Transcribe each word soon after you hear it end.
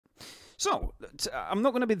I'm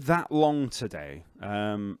not going to be that long today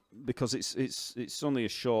because it's only a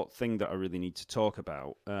short thing that I really need to talk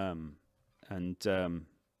about, and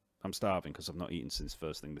I'm starving because I've not eaten since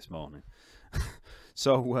first thing this morning.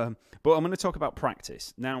 But I'm going to talk about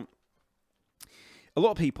practice. Now, a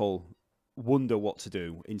lot of people wonder what to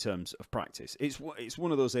do in terms of practice. It's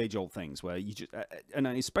one of those age-old things where you just, and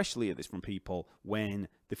I especially hear this from people when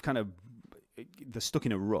they're stuck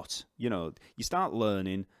in a rut. You know, you start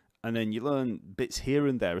learning, and then you learn bits here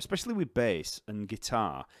and there, especially with bass and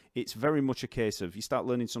guitar. It's very much a case of you start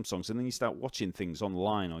learning some songs and then you start watching things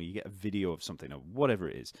online, or you get a video of something or whatever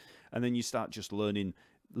it is. And then you start just learning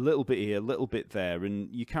a little bit here, a little bit there,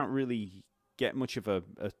 and you can't really get much of a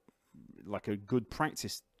good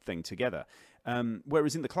practice thing together.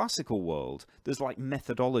 Whereas in the classical world, there's like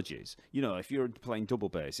methodologies. You know, if you're playing double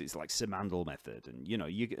bass, it's like Simandl method, and you know,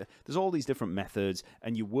 there's all these different methods,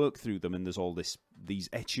 and you work through them, and there's all these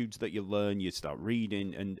etudes that you learn. You start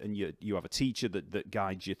reading, and you have a teacher that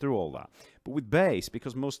guides you through all that. But with bass,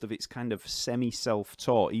 because most of it's kind of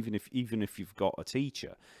semi-self-taught, even if you've got a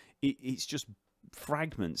teacher, it's just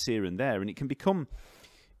fragments here and there, and it can become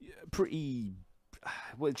pretty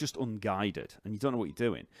just unguided, and you don't know what you're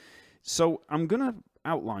doing. So I'm going to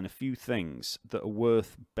outline a few things that are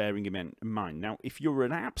worth bearing in mind. Now, if you're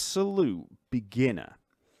an absolute beginner,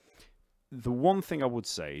 the one thing I would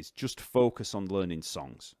say is just focus on learning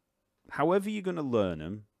songs. However you're going to learn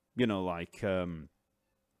them, you know, like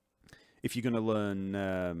if you're going to learn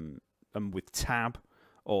them with tab,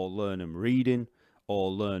 or learn them reading, or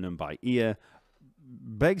learn them by ear,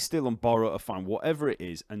 beg, steal, and borrow or find whatever it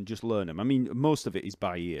is, and just learn them. I mean, most of it is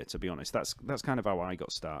by ear, to be honest. That's kind of how I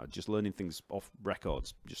got started, just learning things off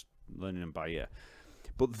records, just learning them by ear.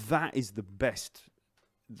 But that is the best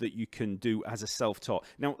that you can do as a self-taught.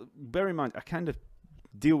 Now, bear in mind, I kind of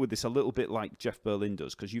deal with this a little bit like Jeff Berlin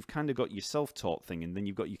does, because you've kind of got your self-taught thing, and then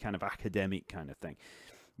you've got your kind of academic kind of thing.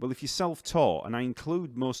 Well, if you're self-taught, and I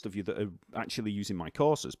include most of you that are actually using my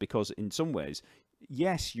courses, because in some ways,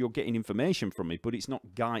 yes, you're getting information from me, but it's not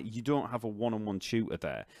you don't have a one-on-one tutor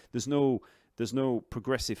there. There's no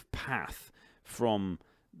progressive path from,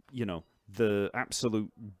 you know, the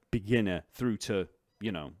absolute beginner through to,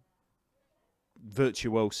 you know,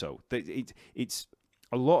 virtuoso. It's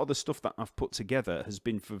a lot of the stuff that I've put together has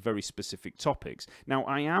been for very specific topics. Now,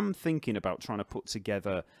 I am thinking about trying to put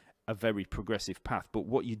together a very progressive path, but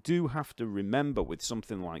what you do have to remember with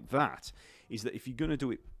something like that is that if you're going to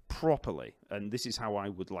do it properly, and this is how I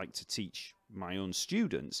would like to teach my own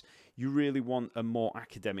students, you really want a more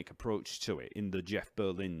academic approach to it in the Jeff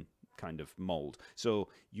Berlin kind of mold. So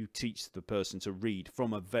you teach the person to read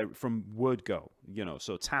from word go, you know,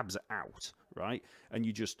 so tabs out, right? And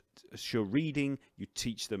you just show reading, you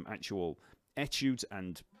teach them actual etudes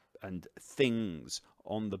and things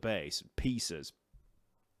on the bass, pieces,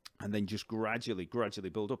 and then just gradually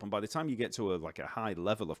build up. And by the time you get to a high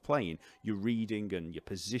level of playing, your reading and your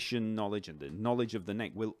position knowledge and the knowledge of the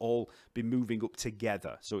neck will all be moving up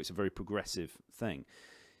together. So it's a very progressive thing.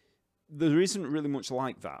 There isn't really much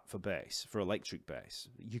like that for bass, for electric bass.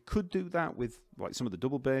 You could do that with like some of the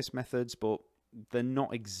double bass methods, but they're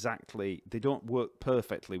not exactly, they don't work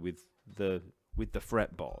perfectly with the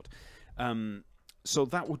fretboard. So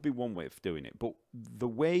that would be one way of doing it. But the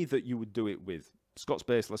way that you would do it with Scott's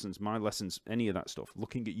bass lessons, my lessons, any of that stuff,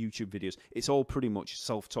 looking at YouTube videos, it's all pretty much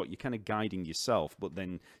self-taught. You're kind of guiding yourself, but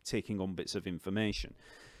then taking on bits of information.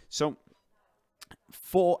 So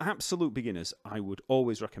for absolute beginners, I would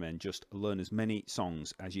always recommend just learn as many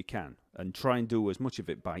songs as you can and try and do as much of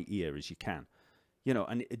it by ear as you can. You know,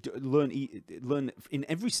 and learn in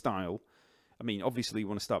every style. I mean, obviously you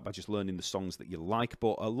want to start by just learning the songs that you like,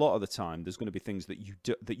 but a lot of the time there's going to be things that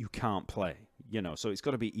you can't play, you know, so it's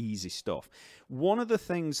got to be easy stuff. One of the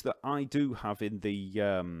things that I do have in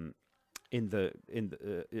the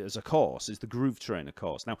as a course is the Groove Trainer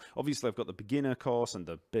course. Now, obviously I've got the beginner course and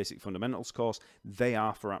the basic fundamentals course. They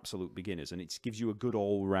are for absolute beginners, and it gives you a good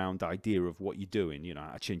all-round idea of what you're doing. You know,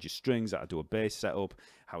 how to change your strings, how to do a bass setup,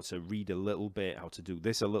 how to read a little bit, how to do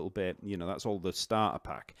this a little bit. You know, that's all the starter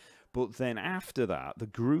pack. But then after that, the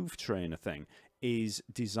Groove Trainer thing is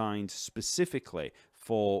designed specifically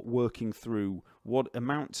for working through what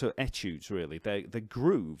amount to etudes, really. The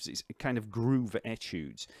grooves, it's kind of groove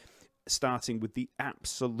etudes, starting with the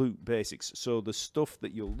absolute basics. So the stuff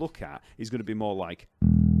that you'll look at is going to be more like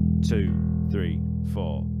 2, 3,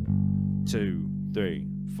 4, 2, 3,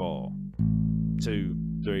 4, 2,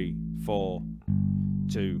 3, 4,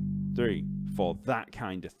 2, 3, 4, that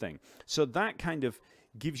kind of thing. So that kind of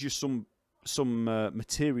gives you some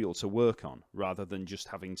material to work on, rather than just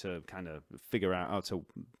having to kind of figure out how to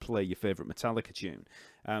play your favorite Metallica tune.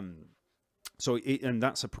 So and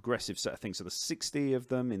that's a progressive set of things. So there's 60 of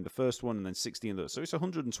them in the first one and then 60 in the other. So it's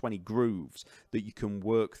 120 grooves that you can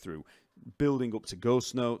work through, building up to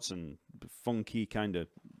ghost notes and funky kind of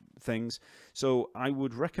things. So I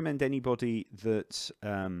would recommend anybody that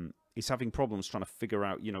is having problems trying to figure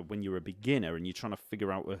out, you know, when you're a beginner and you're trying to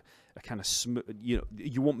figure out a kind of, you know,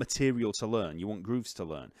 you want material to learn, you want grooves to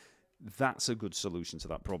learn. That's a good solution to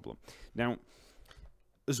that problem. Now,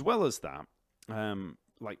 as well as that,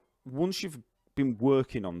 like once you've been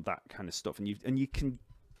working on that kind of stuff and you can,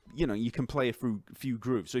 you know, you can play a few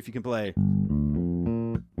grooves. So if you can play,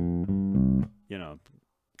 you know,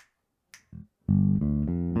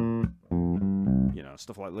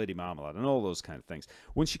 stuff like Lady Marmalade and all those kind of things.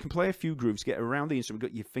 Once you can play a few grooves, get around the instrument,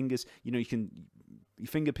 got your fingers, you know, you can, your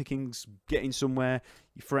finger pickings getting somewhere,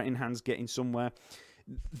 your fretting hands getting somewhere.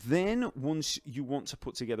 Then once you want to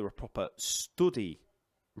put together a proper study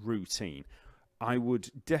routine, I would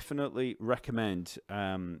definitely recommend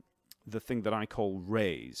the thing that I call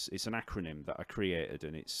RAISE. It's an acronym that I created,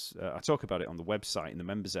 and it's I talk about it on the website in the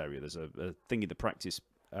members area. There's a thing in the practice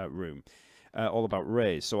room all about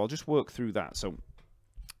RAISE. So I'll just work through that. So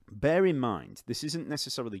bear in mind, this isn't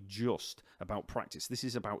necessarily just about practice. This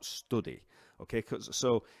is about study. Okay,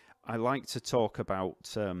 so I like to talk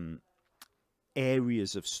about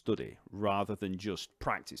areas of study rather than just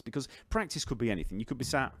practice, because practice could be anything. You could be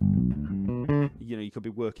sat, you know, you could be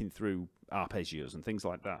working through arpeggios and things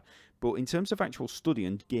like that. But in terms of actual study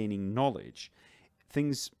and gaining knowledge,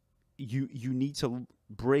 things you need to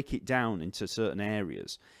break it down into certain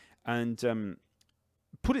areas. And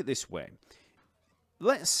put it this way: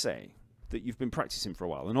 let's say that you've been practicing for a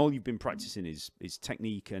while, and all you've been practicing is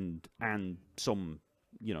technique and some,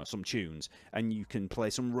 you know, some tunes, and you can play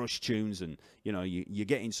some rush tunes, and you know you're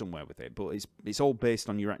getting somewhere with it. But it's all based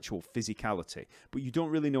on your actual physicality. But you don't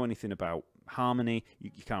really know anything about harmony.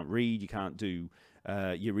 You can't read. You can't do.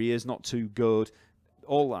 Your ear's not too good.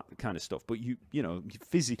 All that kind of stuff. But you know,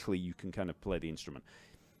 physically you can kind of play the instrument.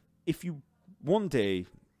 If you one day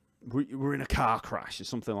were in a car crash or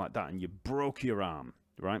something like that, and you broke your arm,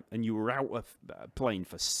 right, and you were out of playing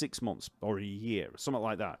for 6 months or a year or something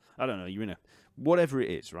like that, I don't know, you're in a whatever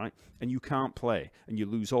it is, right, and you can't play, and you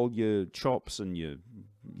lose all your chops, and you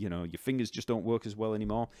know, your fingers just don't work as well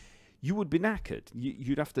anymore, you would be knackered.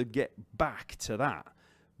 You'd have to get back to that.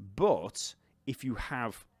 But if you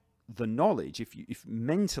have the knowledge, if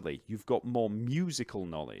mentally you've got more musical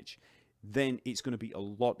knowledge, then it's going to be a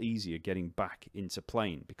lot easier getting back into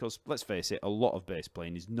playing, because let's face it, a lot of bass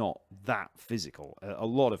playing is not that physical. A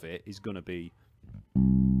lot of it is going to be,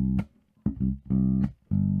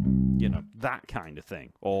 you know, that kind of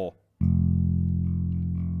thing, or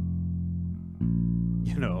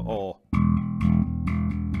you know, or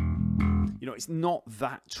you know, it's not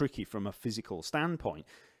that tricky from a physical standpoint,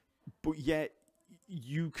 but yet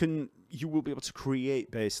you will be able to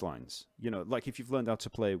create bass lines. You know, like if you've learned how to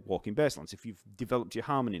play walking bass lines, if you've developed your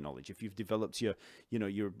harmony knowledge, if you've developed your, you know,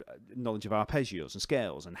 your knowledge of arpeggios and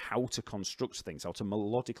scales and how to construct things, how to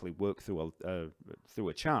melodically work through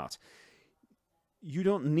a chart, you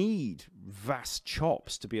don't need vast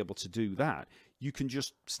chops to be able to do that. You can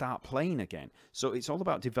just start playing again. So it's all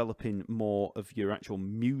about developing more of your actual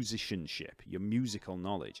musicianship, your musical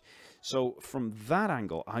knowledge. So from that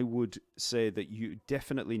angle, I would say that you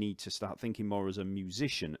definitely need to start thinking more as a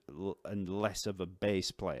musician and less of a bass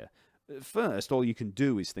player. First, all you can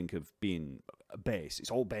do is think of being a bass. It's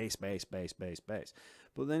all bass, bass, bass, bass, bass.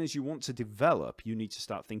 But then as you want to develop, you need to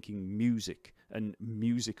start thinking music and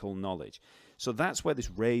musical knowledge. So that's where this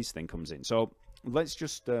RAISE thing comes in. So let's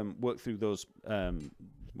just work through those,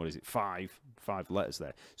 what is it, five letters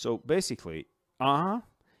there. So basically, R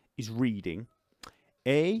is reading,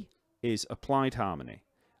 A is applied harmony,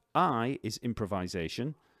 I is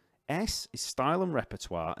improvisation, S is style and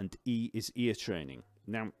repertoire, and E is ear training.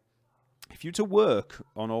 Now, if you're to work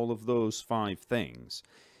on all of those 5 things,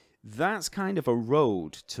 that's kind of a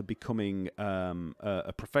road to becoming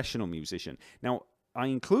a professional musician. Now, I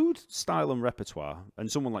include style and repertoire, and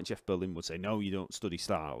someone like Jeff Berlin would say, no, you don't study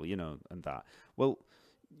style, you know, and that. Well,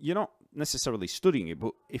 you're not necessarily studying it,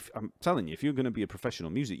 but if I'm telling you, if you're going to be a professional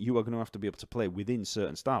music, you are going to have to be able to play within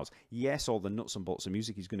certain styles. Yes, all the nuts and bolts of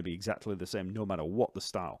music is going to be exactly the same no matter what the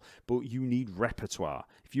style, but you need repertoire.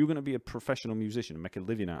 If you're going to be a professional musician and make a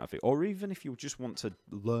living out of it, or even if you just want to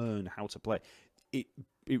learn how to play, it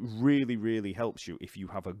really, really helps you if you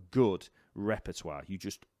have a good repertoire. You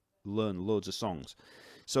just learn loads of songs.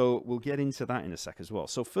 So we'll get into that in a sec as well.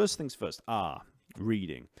 So first things first, R,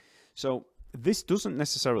 reading. So this doesn't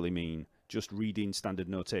necessarily mean just reading standard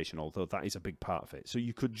notation, although that is a big part of it. So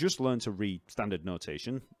you could just learn to read standard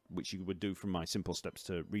notation, which you would do from my Simple Steps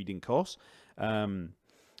to Reading course.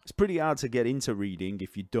 It's pretty hard to get into reading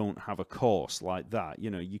if you don't have a course like that. You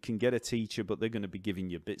know, you can get a teacher, but they're going to be giving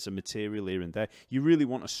you bits of material here and there. You really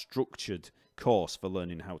want a structured course for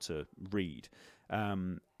learning how to read.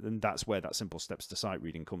 And that's where that Simple Steps to Sight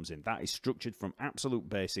Reading comes in. That is structured from absolute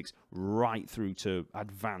basics right through to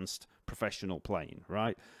advanced professional playing,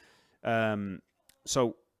 right?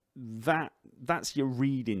 So that's your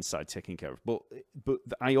reading side taken care of. But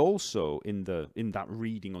I also in that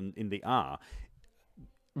reading in the R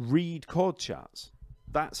read chord charts.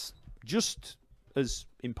 That's just as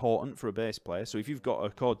important for a bass player. So if you've got a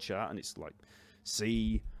chord chart and it's like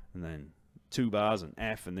C and then 2 bars and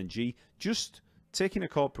F and then G, just taking a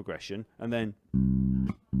chord progression and then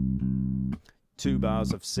 2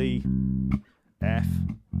 bars of C, F,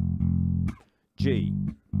 G,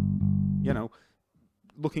 you know,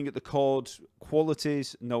 looking at the chord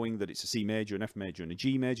qualities, knowing that it's a C major, an F major and a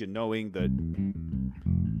G major, knowing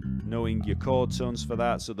your chord tones for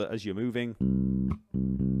that, so that as you're moving,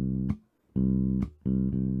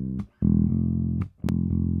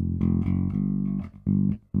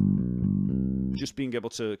 just being able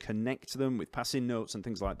to connect them with passing notes and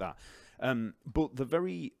things like that. But the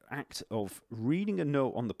very act of reading a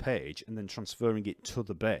note on the page and then transferring it to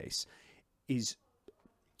the bass is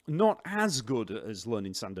not as good as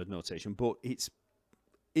learning standard notation, but it's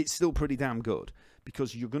still pretty damn good,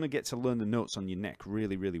 because you're going to get to learn the notes on your neck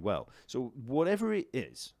really, really well. So whatever it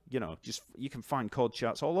is, you know, just you can find chord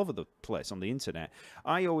charts all over the place on the internet.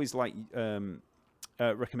 I always like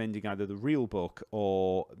recommending either the real book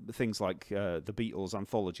or things like the Beatles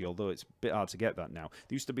Anthology, although it's a bit hard to get that now.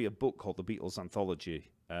 There used to be a book called the Beatles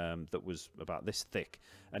Anthology that was about this thick,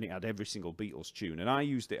 and it had every single Beatles tune. And I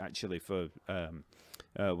used it actually for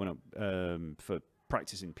for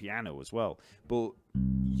practicing piano as well. But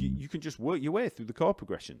you can just work your way through the chord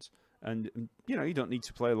progressions, and you know, you don't need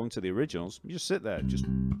to play along to the originals. You just sit there, just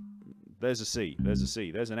there's a C, there's a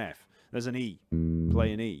C, there's an F, there's an E,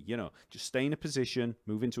 play an E, you know, just stay in a position,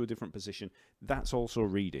 move into a different position. That's also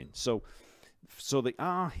reading. So the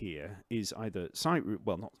R here is either sight,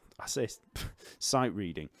 well, not, I say sight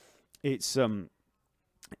reading. It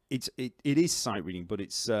is sight reading, but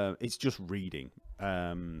it's just reading.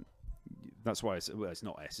 That's why it's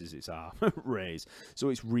not S's, it's R, raise. So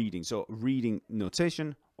it's reading. So reading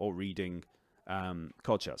notation or reading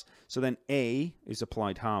chord charts. So then A is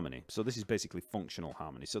applied harmony. So this is basically functional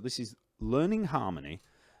harmony. So this is learning harmony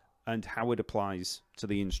and how it applies to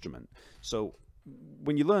the instrument. So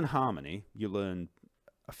when you learn harmony, you learn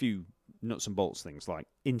a few nuts and bolts things like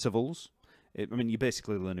intervals. I mean, you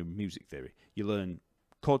basically learn music theory. You learn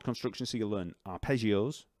chord construction, so you learn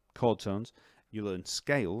arpeggios, chord tones. You learn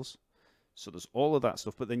scales. So there's all of that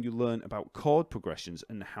stuff, but then you learn about chord progressions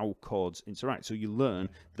and how chords interact. So you learn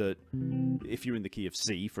that if you're in the key of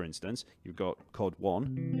C, for instance, you've got chord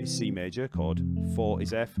 1 is C major, chord 4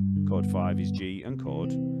 is F, chord 5 is G, and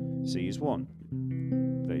chord C is 1.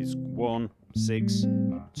 There's 1, 6,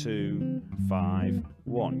 2, 5,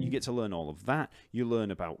 1. You get to learn all of that. You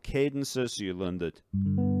learn about cadences, so you learn that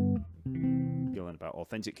about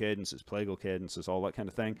authentic cadences, plagal cadences, all that kind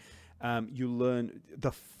of thing. You learn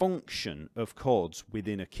the function of chords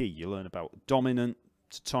within a key. You learn about dominant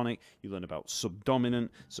to tonic. You learn about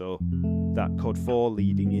subdominant. So that chord 4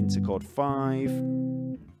 leading into chord 5,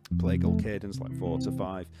 plagal cadence like 4 to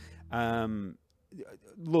 5.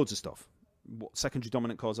 Loads of stuff. What secondary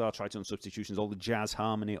dominant chords are, tritone substitutions, all the jazz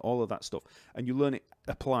harmony, all of that stuff. And you learn it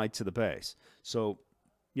applied to the bass. So,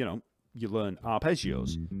 you know, you learn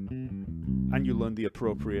arpeggios, and you learn the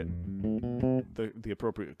appropriate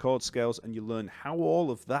chord scales, and you learn how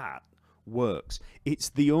all of that works. It's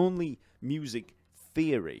the only music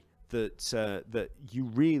theory that you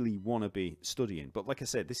really want to be studying. But like I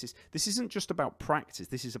said, this isn't just about practice.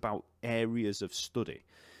 This is about areas of study.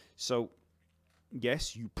 So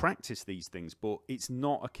yes, you practice these things, but it's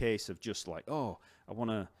not a case of just like, oh,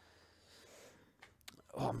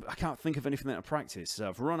 I can't think of anything that I practice.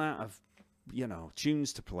 I've run out of, you know,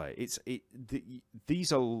 tunes to play.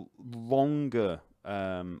 These are longer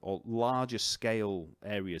or larger scale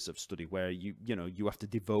areas of study where you have to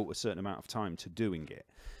devote a certain amount of time to doing it.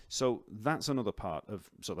 So that's another part of.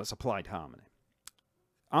 So that's applied harmony.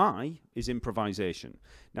 I is improvisation.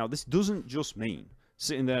 Now this doesn't just mean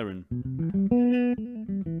sitting there and.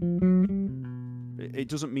 It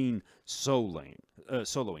doesn't mean soloing.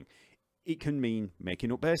 It can mean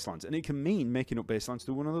making up bass lines, and it can mean making up bass lines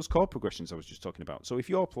to one of those chord progressions I was just talking about. So if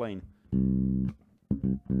you're playing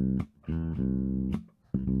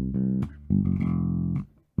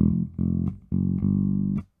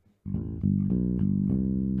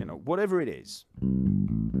whatever it is,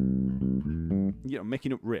 you know,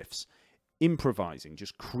 making up riffs, improvising,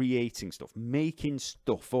 just creating stuff, making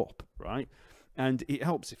stuff up, right? And it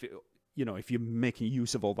helps if it, you know, if you're making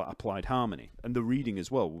use of all that applied harmony and the reading as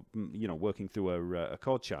well, you know, working through a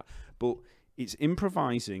chord chart. But it's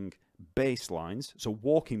improvising bass lines, so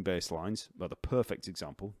walking bass lines are the perfect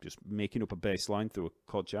example, just making up a bass line through a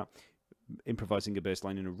chord chart, improvising a bass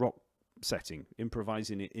line in a rock setting,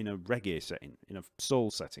 improvising it in a reggae setting, in a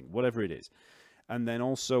soul setting, whatever it is. And then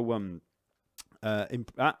also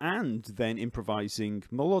and then improvising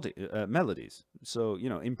melodies. So, you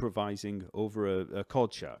know, improvising over a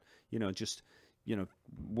chord chart, you know, just, you know,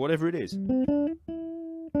 whatever it is.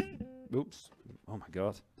 Oops. Oh my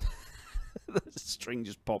God. The string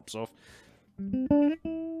just pops off.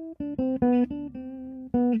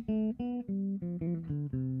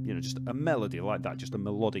 You know, just a melody like that, just a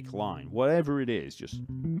melodic line, whatever it is, just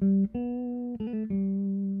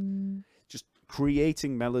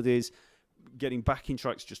creating melodies, getting backing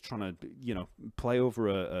tracks, just trying to, you know, play over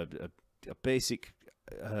a basic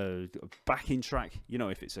backing track, you know,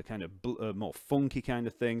 if it's a kind of more funky kind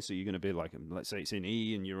of thing. So you're going to be like, let's say it's in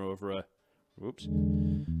E and you're over a, whoops.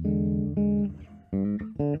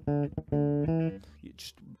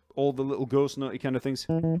 Just all the little ghost notey kind of things.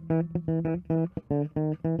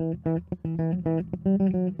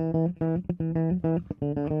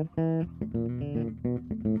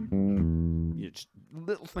 Just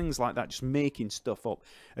little things like that, just making stuff up.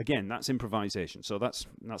 Again, that's improvisation. So that's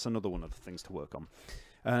another one of the things to work on.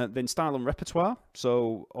 Then style and repertoire.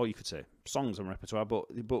 So, or you could say songs and repertoire, but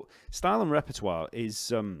style and repertoire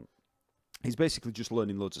is basically just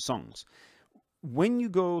learning loads of songs. When you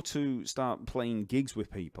go to start playing gigs with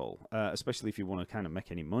people, especially if you want to kind of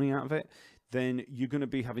make any money out of it, then you're going to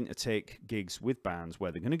be having to take gigs with bands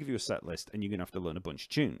where they're going to give you a set list and you're going to have to learn a bunch of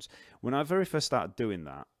tunes. When I very first started doing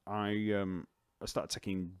that, I started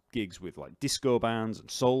taking gigs with like disco bands and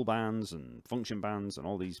soul bands and function bands and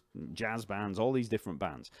all these jazz bands, all these different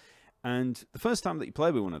bands. And the first time that you play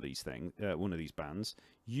with one of these bands,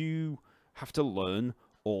 you have to learn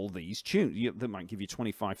all these tunes. They might give you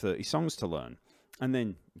 25, 30 songs to learn. And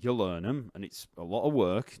then you learn them, and it's a lot of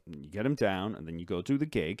work, and you get them down, and then you go do the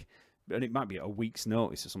gig, and it might be a week's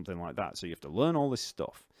notice or something like that. So you have to learn all this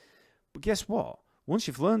stuff. But guess what? Once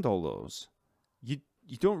you've learned all those, you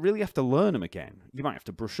don't really have to learn them again. You might have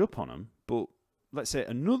to brush up on them, but let's say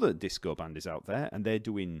another disco band is out there, and they're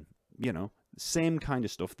doing, you know, the same kind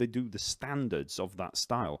of stuff. They do the standards of that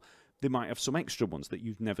style. They might have some extra ones that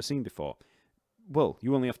you've never seen before. Well,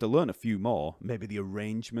 you only have to learn a few more. Maybe the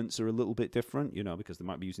arrangements are a little bit different, you know, because they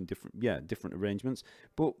might be using different arrangements.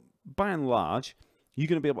 But by and large, you're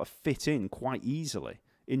going to be able to fit in quite easily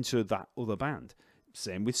into that other band.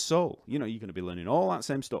 Same with soul. You know, you're going to be learning all that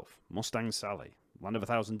same stuff. Mustang Sally, Land of a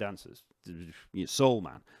Thousand Dancers, Soul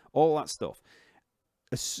Man, all that stuff.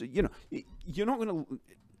 You know, you're not going to...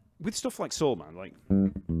 With stuff like Soul Man, like...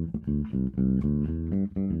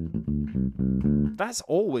 That's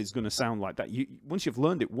always going to sound like that. Once you've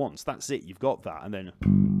learned it once, that's it. You've got that, and then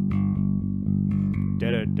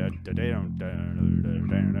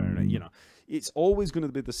you know, it's always going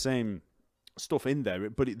to be the same stuff in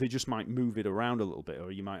there, but they just might move it around a little bit,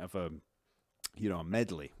 or you might have a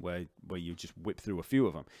medley where you just whip through a few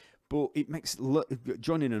of them. But it makes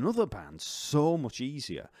joining another band so much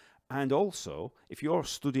easier. And also, if you're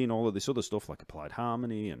studying all of this other stuff like applied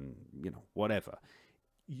harmony and, you know, whatever,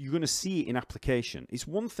 you're going to see it in application. It's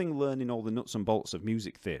one thing learning all the nuts and bolts of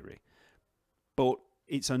music theory, but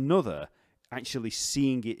it's another actually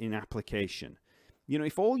seeing it in application. You know,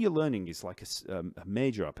 if all you're learning is like a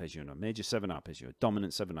major arpeggio, and a major 7 arpeggio, a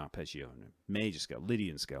dominant 7 arpeggio, and a major scale,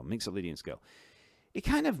 Lydian scale, mixed Lydian scale, it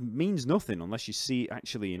kind of means nothing unless you see it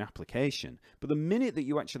actually in application. But the minute that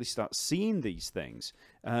you actually start seeing these things,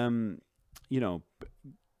 you know,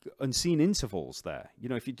 and seeing intervals there, you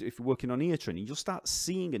know, if you're working on ear training, you'll start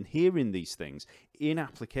seeing and hearing these things in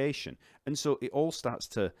application. And so it all starts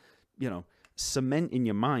to, you know, cement in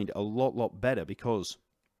your mind a lot better because,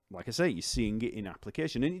 like I say, you're seeing it in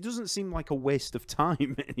application. And it doesn't seem like a waste of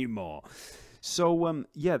time anymore. So,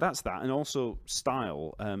 yeah, that's that. And also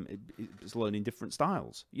style, it's learning different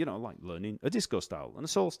styles, you know, like learning a disco style and a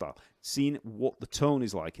soul style, seeing what the tone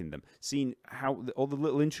is like in them, seeing how all the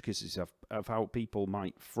little intricacies of how people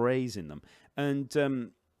might phrase in them. And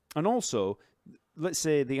also, let's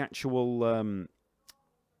say the actual,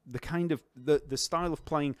 the kind of, the style of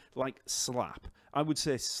playing like slap. I would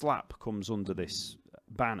say slap comes under this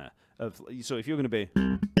banner of, so if you're going to be,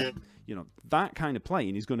 you know, that kind of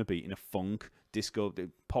playing is going to be in a funk, disco,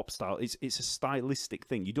 pop style. It's a stylistic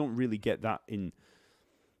thing. You don't really get that in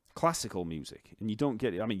classical music, and you don't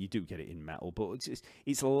get it. I mean, you do get it in metal, but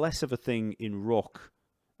it's less of a thing in rock.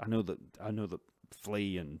 I know that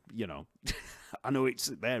Flea and I know it's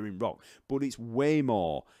there in rock, but it's way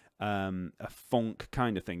more a funk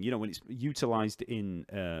kind of thing. When it's utilized in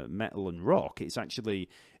metal and rock, it's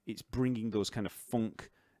bringing those kind of funk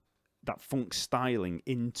styling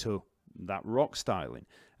into that rock styling.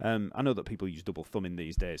 I know that people use double thumbing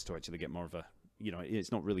these days to actually get more of a,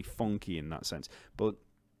 it's not really funky in that sense, but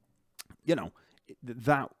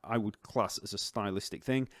that I would class as a stylistic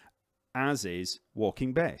thing, as is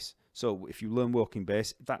walking bass. So if you learn walking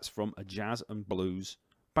bass, that's from a jazz and blues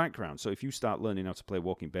background. So if you start learning how to play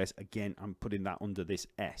walking bass, again, I'm putting that under this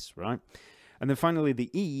S, right? And then finally, the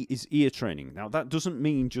E is ear training. Now, that doesn't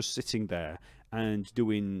mean just sitting there and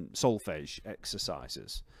doing solfege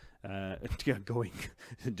exercises, going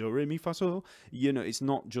do, re, mi, fa, sol. It's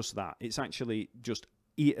not just that. It's actually just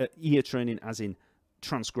ear training, as in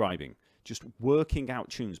transcribing, just working out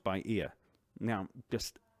tunes by ear. Now,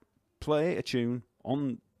 just play a tune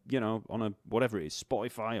on on a whatever it is,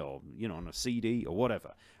 Spotify, or on a CD or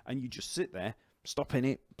whatever, and you just sit there, stopping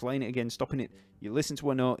it, playing it again, stopping it. You listen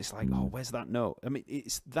to a note, it's like, oh, where's that note? I mean,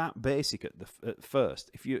 it's that basic at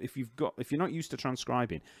first. If you're not used to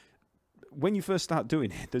transcribing, when you first start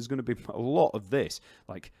doing it, there's going to be a lot of this,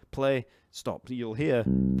 like play, stop. You'll hear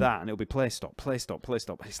that, and it'll be play, stop, play, stop, play,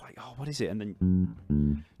 stop. It's like, oh, what is it? And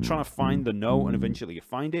then trying to find the note, and eventually you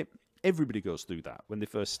find it. Everybody goes through that when they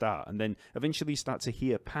first start, and then eventually you start to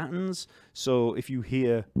hear patterns. So if you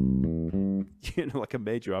hear, like a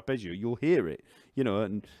major arpeggio, you'll hear it,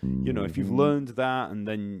 and if you've learned that, and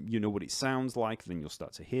then you know what it sounds like, then you'll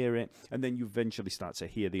start to hear it, and then you eventually start to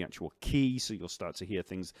hear the actual key. So you'll start to hear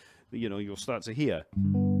things, you'll start to hear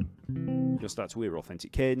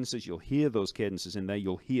authentic cadences. You'll hear those cadences in there.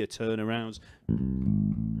 You'll hear turnarounds.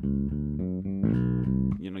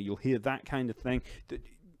 You'll hear that kind of thing.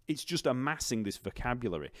 It's just amassing this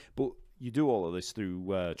vocabulary, but you do all of this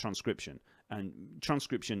through transcription, and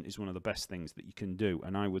transcription is one of the best things that you can do,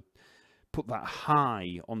 and I would put that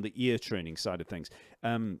high on the ear training side of things.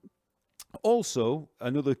 Also,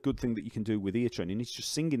 another good thing that you can do with ear training is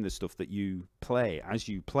just singing the stuff that you play as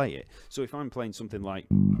you play it. So if I'm playing something like,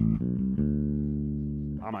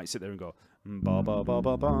 I might sit there and go, ba ba ba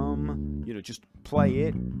ba bum, just play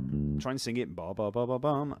it, try and sing it, ba ba ba ba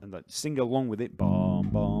bum, and like sing along with it, bum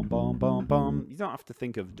bum bum bum bum. You don't have to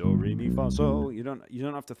think of do, re, mi, fa, sol. You don't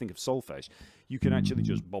have to think of solfege. You can actually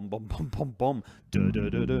just bum bum bum bum bum, da da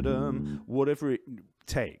da da dum, whatever it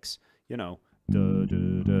takes. Da da da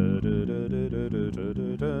da da da da da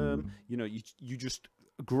da dum. You just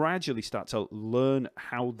gradually start to learn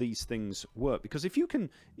how these things work, because if you can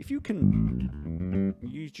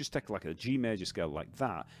you just take like a G major scale like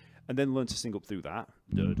that, and then learn to sing up through that,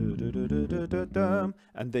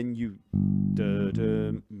 and then you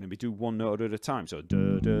maybe do one note at a time. So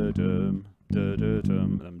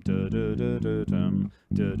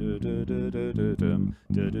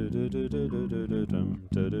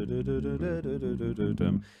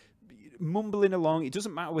mumbling along. It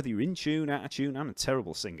doesn't matter whether you're in tune, out of tune. I'm a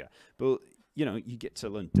terrible singer, but you get to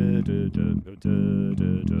learn,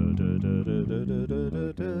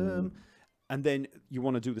 and then you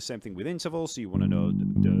want to do the same thing with intervals. So you want to know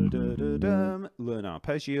learn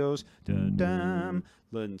arpeggios,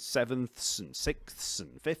 learn sevenths and sixths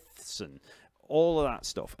and fifths and all of that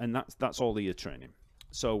stuff, and that's all ear training.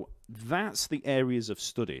 So that's the areas of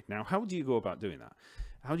study. Now, how do you go about doing that?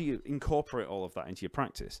 How do you incorporate all of that into your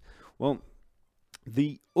practice? Well,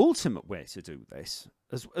 the ultimate way to do this,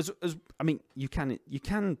 I mean, you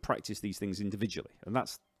can practice these things individually, and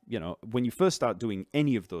that's, when you first start doing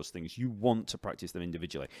any of those things, you want to practice them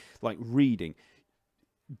individually. Like reading,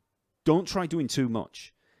 don't try doing too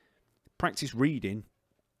much. Practice reading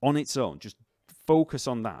on its own. Just focus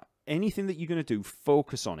on that. Anything that you're going to do,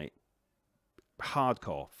 focus on it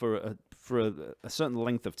hardcore for a certain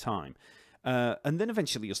length of time. And then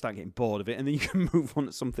eventually you'll start getting bored of it, and then you can move on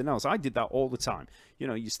to something else. I did that all the time.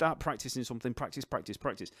 You start practicing something, practice,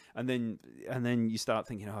 and then you start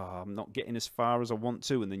thinking, oh, I'm not getting as far as I want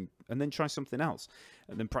to, and then try something else,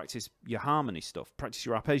 and then practice your harmony stuff, practice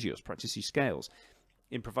your arpeggios, practice your scales.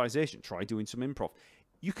 Improvisation, try doing some improv.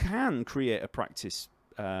 You can create a practice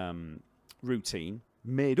routine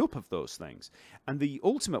made up of those things, and the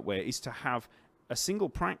ultimate way is to have a single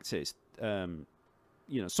practice.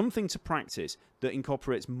 Something to practice that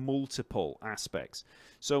incorporates multiple aspects.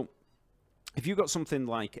 So if you've got something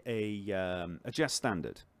like a jazz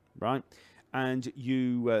standard, right? And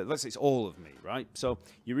you, let's say it's All of Me, right? So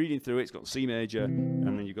you're reading through it, it's got C major, and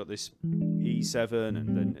then you've got this E7,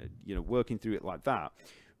 and then, working through it like that.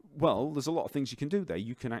 Well, there's a lot of things you can do there.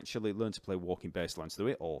 You can actually learn to play walking bass lines through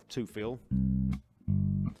it, or two feel,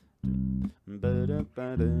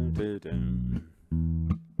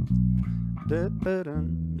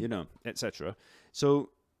 you know, etc. So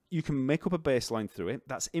you can make up a bass line through it.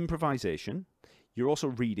 That's improvisation. You're also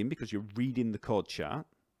reading, because you're reading the chord chart.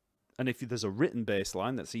 And if there's a written bass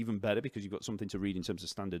line, that's even better, because you've got something to read in terms of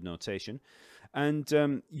standard notation. And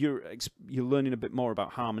you're learning a bit more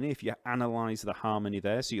about harmony if you analyze the harmony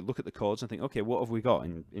there. So you look at the chords and think, okay, what have we got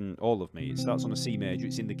in All of Me? It starts on a C major.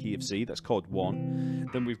 It's in the key of C. That's chord 1.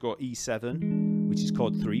 Then we've got E7, which is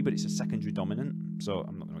chord 3, but it's a secondary dominant. So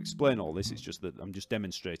I'm not going to explain all this. It's just that I'm just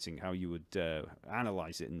demonstrating how you would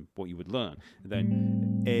analyze it and what you would learn. And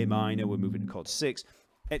then A minor, we're moving to chord 6,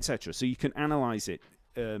 etc. So you can analyze it.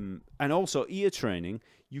 And also ear training,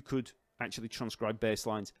 you could actually transcribe bass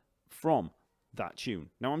lines from that tune.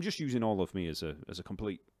 Now I'm just using All of Me as a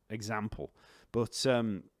complete example, but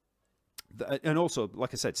and also,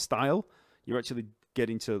 like I said, style, you're actually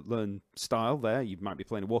getting to learn style there. You might be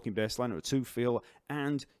playing a walking bass line or a two feel,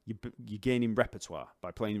 and you're gaining repertoire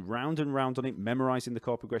by playing round and round on it, memorizing the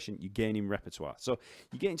chord progression. You're gaining repertoire, so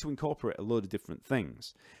you're getting to incorporate a load of different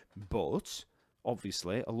things. But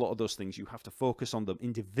obviously, a lot of those things, you have to focus on them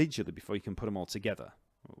individually before you can put them all together.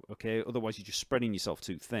 Okay, otherwise you're just spreading yourself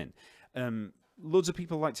too thin. Loads of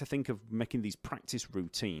people like to think of making these practice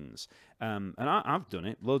routines, and I've done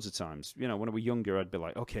it loads of times. You know, when I was younger, I'd be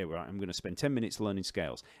like, okay, right, I'm going to spend 10 minutes learning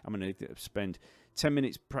scales. I'm going to spend 10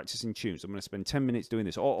 minutes practicing tunes. I'm going to spend 10 minutes doing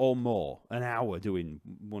this, or more, an hour doing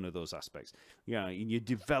one of those aspects. Yeah, and you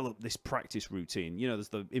develop this practice routine. You know, there's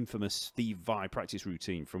the infamous Steve Vai practice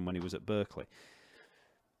routine from when he was at Berkeley.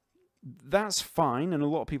 That's fine, and a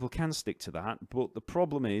lot of people can stick to that, but the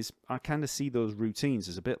problem is I kind of see those routines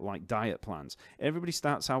as a bit like diet plans. Everybody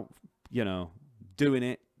starts out, you know, doing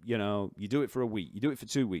it, you know, you do it for a week, you do it for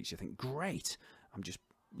 2 weeks, you think, great, I'm just,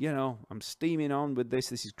 you know, I'm steaming on with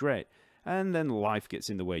this is great. And then life gets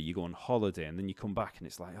in the way, you go on holiday, and then you come back and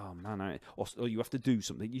it's like, oh man, or you have to do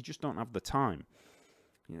something, you just don't have the time.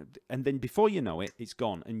 You know, and then before you know it, it's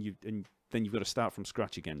gone, and then you've got to start from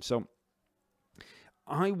scratch again. So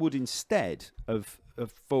I would, instead of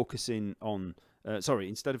focusing on,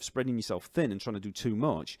 instead of spreading yourself thin and trying to do too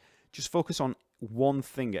much, just focus on one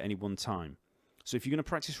thing at any one time. So if you're going to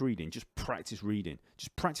practice reading, just practice reading.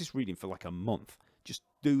 Just practice reading for like a month. Just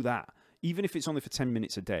do that, even if it's only for 10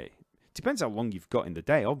 minutes a day. Depends how long you've got in the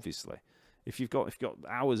day, obviously. If you've got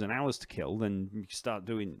hours and hours to kill, then you start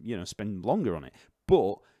doing, you know, spend longer on it.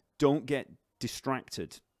 But don't get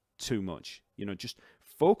distracted too much. You know, just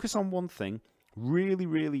focus on one thing. Really,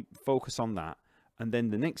 really focus on that, and then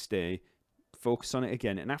the next day focus on it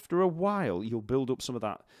again. And after a while, you'll build up some of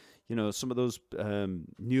that, you know, some of those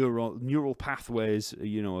neural pathways,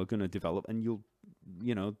 you know, are going to develop, and you'll,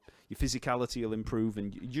 you know, your physicality will improve,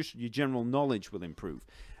 and just your general knowledge will improve.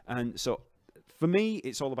 And so for me,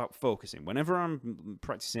 it's all about focusing. Whenever I'm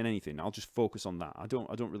practicing anything, I'll just focus on that. I don't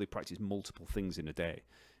really practice multiple things in a day.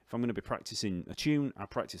 If I'm going to be practicing a tune, I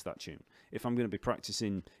practice that tune. If I'm going to be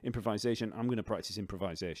practicing improvisation, I'm going to practice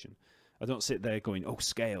improvisation. I don't sit there going, oh,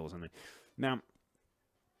 scales. Now,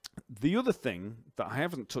 the other thing that I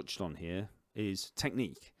haven't touched on here is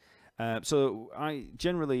technique. So I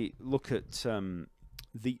generally look at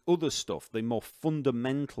the other stuff, the more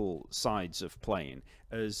fundamental sides of playing,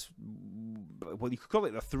 as, well, you could call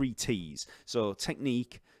it the 3 T's. So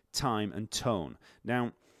technique, time, and tone.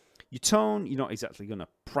 Now, your tone, you're not exactly going to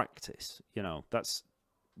practice, you know, that's,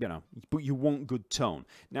 you know, but you want good tone.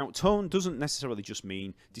 Now, tone doesn't necessarily just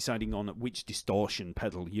mean deciding on which distortion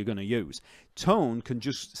pedal you're going to use. Tone can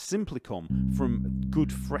just simply come from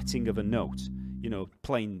good fretting of a note, you know,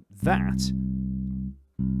 playing that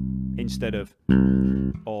instead of,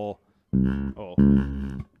 or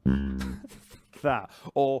that,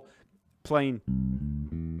 or playing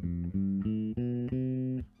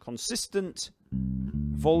consistent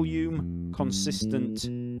volume, consistent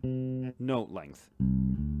note length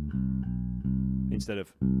instead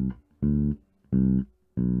of, you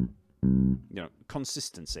know,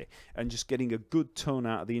 consistency, and just getting a good tone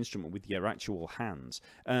out of the instrument with your actual hands,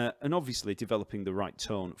 and obviously developing the right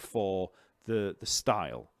tone for the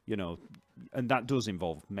style, you know, and that does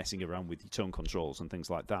involve messing around with your tone controls and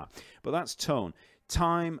things like that. But that's tone.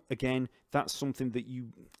 Time, again, that's something that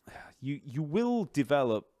you will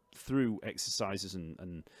develop through exercises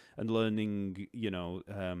and learning, you know,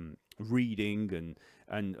 reading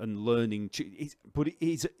and learning. But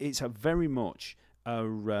it's a very much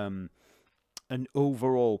an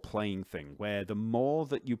overall playing thing, where the more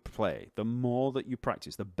that you play, the more that you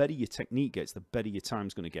practice, the better your technique gets, the better your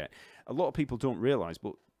time's going to get. A lot of people don't realize,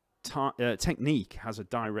 but technique has a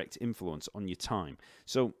direct influence on your time.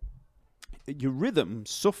 So your rhythm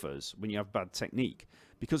suffers when you have bad technique,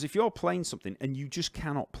 because if you're playing something and you just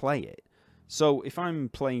cannot play it, so if I'm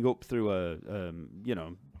playing up through a, you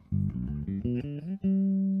know,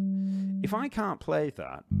 if I can't play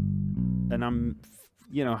that and I'm,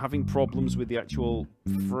 you know, having problems with the actual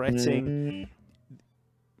fretting,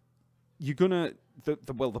 you're gonna, the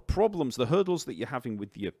problems, the hurdles that you're having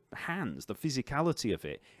with your hands, the physicality of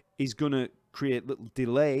it is gonna create little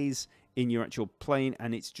delays in your actual playing,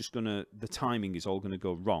 and it's just gonna, the timing is all gonna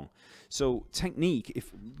go wrong. So technique,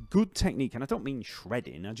 if good technique, and I don't mean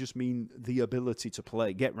shredding, I just mean the ability to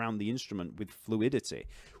play, get around the instrument with fluidity,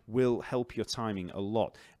 will help your timing a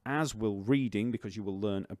lot, as will reading, because you will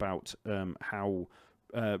learn about how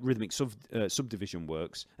rhythmic subdivision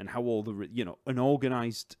works, and how all the, you know, an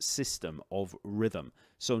organized system of rhythm.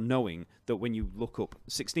 So knowing that when you look up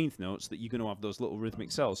 16th notes, that you're going to have those little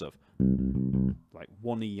rhythmic cells of like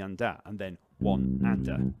 1 E and A, and then 1 and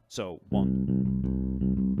A. So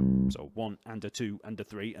 1, so 1 and a 2 and a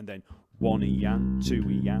 3, and then 1 E and 2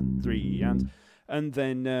 E and 3 E and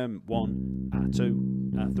then 1 A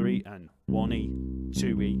 2 A 3 and 1 E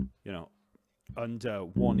 2 E, you know, and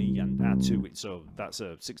 1 E and add 2 it, so that's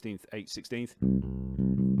a 16th, 8th, 16th.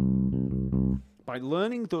 By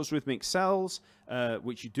learning those rhythmic cells,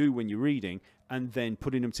 which you do when you're reading, and then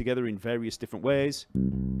putting them together in various different ways,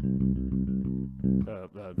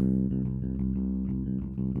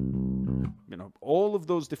 you know, all of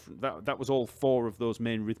those different, that was all 4 of those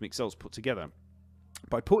main rhythmic cells put together.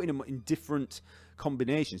 By putting them in different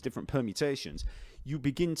combinations, different permutations, you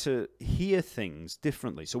begin to hear things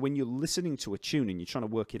differently. So when you're listening to a tune and you're trying to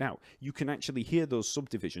work it out, you can actually hear those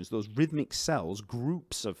subdivisions, those rhythmic cells,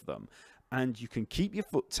 groups of them, and you can keep your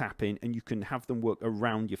foot tapping and you can have them work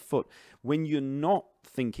around your foot. When you're not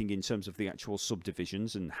thinking in terms of the actual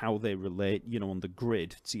subdivisions and how they relate, you know, on the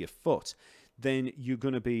grid to your foot, then you're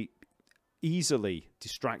going to be easily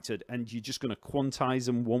distracted, and you're just going to quantize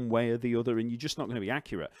them one way or the other, and you're just not going to be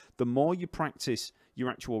accurate. The more you practice your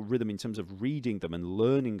actual rhythm in terms of reading them and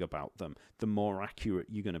learning about them, the more accurate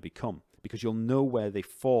you're going to become, because you'll know where they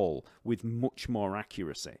fall with much more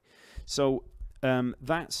accuracy. So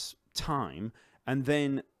that's time. And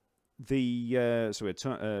then the so we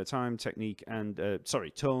had time, technique, and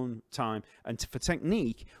tone, time. And for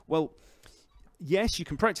technique, well, yes, you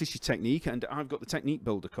can practice your technique, and I've got the technique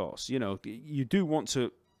builder course. You know, you do want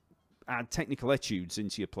to add technical etudes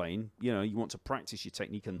into your playing. You know, you want to practice your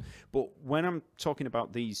technique, but when I'm talking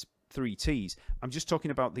about these 3 T's, I'm just talking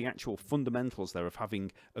about the actual fundamentals there of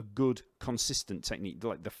having a good, consistent technique,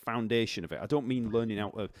 like the foundation of it. I don't mean learning how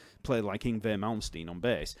to play like Yngwie Malmsteen on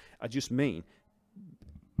bass. I just mean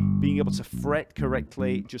being able to fret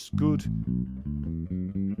correctly, just good,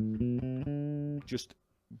 just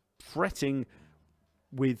fretting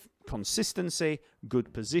with consistency,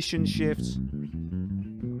 good position shifts,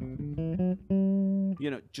 you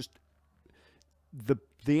know, just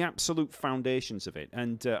the absolute foundations of it.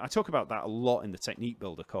 And I talk about that a lot in the Technique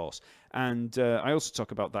Builder course, and I also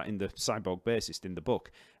talk about that in the Cyborg Bassist in the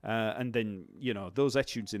book. And then, you know, those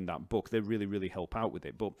etudes in that book, they really, really help out with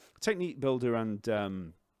it. But Technique Builder and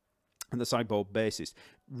the Cyborg Bassist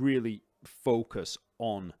really focus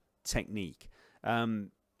on technique.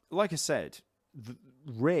 Like I said,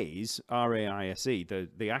 RAISE, R-A-I-S-E, the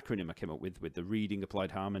acronym I came up with the reading,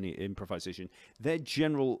 applied harmony, improvisation, they're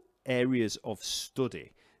general areas of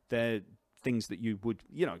study. They're things that you would,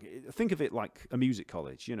 you know, think of it like a music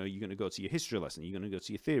college. You know, you're going to go to your history lesson, you're going to go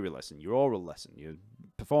to your theory lesson, your oral lesson, your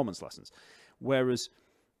performance lessons. Whereas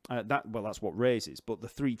that's what RAISE is. But the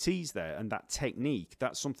 3 T's there and that technique,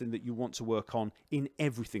 that's something that you want to work on in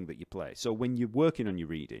everything that you play. So when you're working on your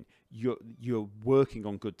reading, you're working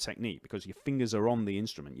on good technique because your fingers are on the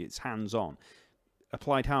instrument, it's hands-on.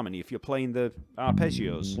 Applied harmony, if you're playing the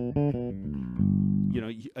arpeggios, you know,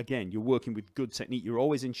 again, you're working with good technique. You're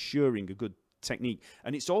always ensuring a good technique,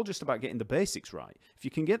 and it's all just about getting the basics right. If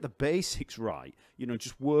you can get the basics right, you know,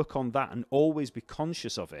 just work on that and always be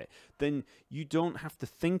conscious of it, then you don't have to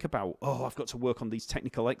think about, oh, I've got to work on these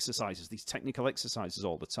technical exercises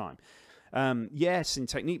all the time. Yes, in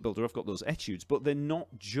Technique Builder I've got those etudes, but they're not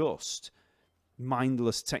just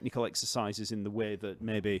mindless technical exercises in the way that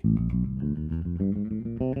maybe,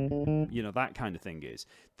 you know, that kind of thing is.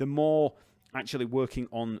 The more actually working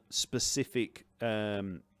on specific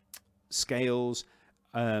scales,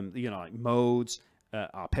 you know, like modes,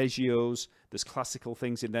 arpeggios. There's classical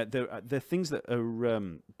things in there. They're things that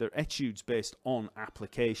are they're etudes based on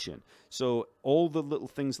application. So all the little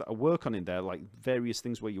things that I work on in there, like various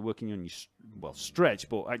things where you're working on your stretch,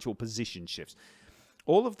 but actual position shifts.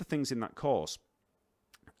 All of the things in that course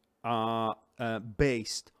are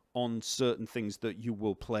based on certain things that you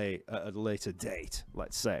will play at a later date,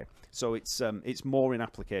 let's say. So it's more in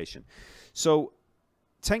application. So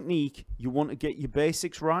technique, you want to get your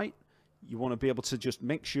basics right. You want to be able to just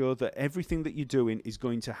make sure that everything that you're doing is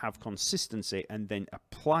going to have consistency, and then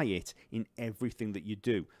apply it in everything that you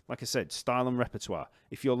do. Like I said, style and repertoire.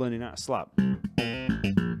 If you're learning how to slap,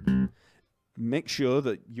 make sure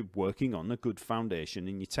that you're working on a good foundation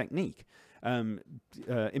in your technique.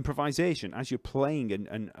 Improvisation, as you're playing,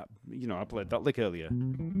 and you know, I played that lick earlier.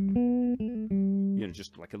 You know,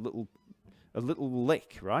 just like a little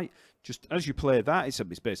lick, right? Just as you play that, it's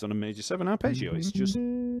based on a major 7 arpeggio.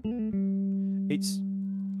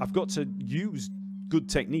 I've got to use good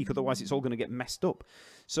technique, otherwise it's all going to get messed up.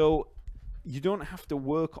 So you don't have to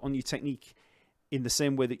work on your technique in the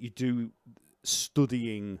same way that you do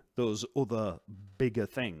studying those other bigger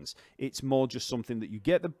things. It's more just something that you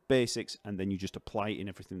get the basics, and then you just apply it in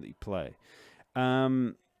everything that you play.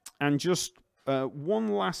 And just one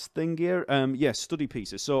last thing here, study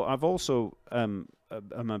pieces. So I've also I'm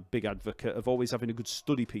a big advocate of always having a good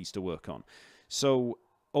study piece to work on. So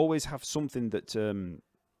always have something that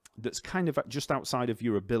that's kind of just outside of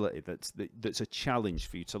your ability, that's a challenge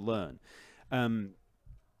for you to learn.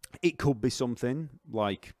 It could be something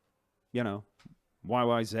like, you know,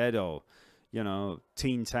 YYZ, or, you know,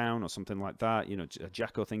 Teen Town, or something like that, you know, a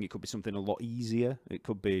Jacko thing. It could be something a lot easier. It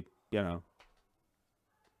could be, you know,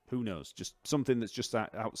 who knows, just something that's just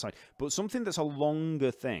outside, but something that's a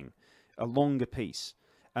longer thing, a longer piece.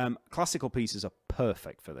 Classical pieces are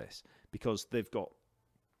perfect for this, because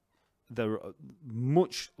they're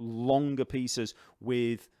much longer pieces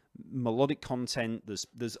with melodic content.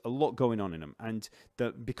 There's a lot going on in them, and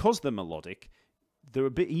because they're melodic, they're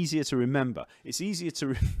a bit easier to remember. It's easier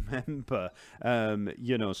to remember,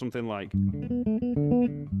 you know, something like,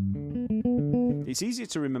 it's easier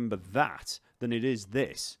to remember that than it is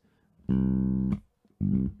this,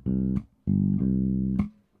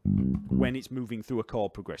 when it's moving through a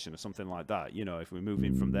chord progression or something like that. You know, if we're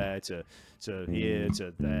moving from there to here,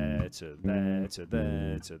 to there, to there, to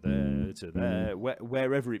there, to there, to there,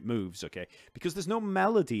 wherever it moves, okay? Because there's no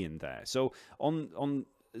melody in there. So on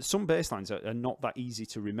some bass lines are not that easy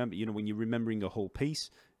to remember. You know, when you're remembering a whole piece,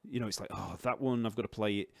 you know, it's like, oh, that one, I've got to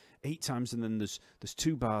play it 8 times, and then there's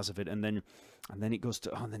 2 bars of it, and then it goes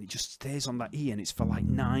to, and then it just stays on that E, and it's for like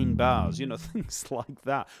 9 bars, you know, things like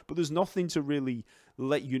that. But there's nothing to really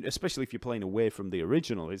let you, especially if you're playing away from the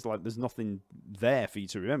original, it's like there's nothing there for you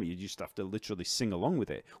to remember. You just have to literally sing along with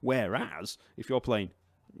it. Whereas if you're playing,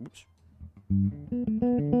 oops,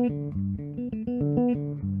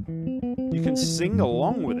 you can sing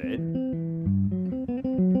along with it.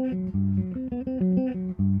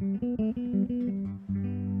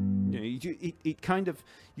 You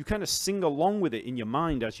kind of sing along with it in your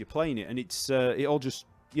mind as you're playing it, and it all just,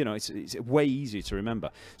 you know, it's way easier to remember.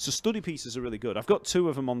 So study pieces are really good. I've got 2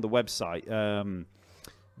 of them on the website.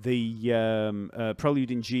 The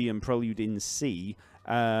Prelude in G and Prelude in C,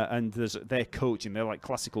 and they're coaching. They're like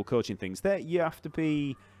classical coaching things. You have to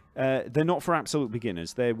be. They're not for absolute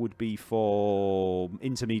beginners. They would be for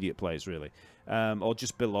intermediate players, really, or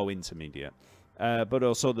just below intermediate. But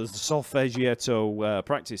also there's the solfeggiato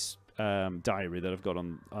practice diary that I've got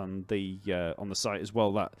on the site as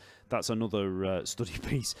well. That's another study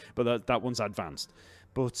piece, but that one's advanced.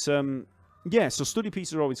 But yeah, so study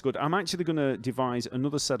pieces are always good. I'm actually going to devise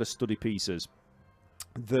another set of study pieces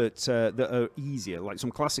that are easier, like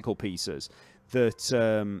some classical pieces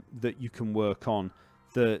that you can work on,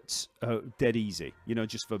 that are dead easy, you know,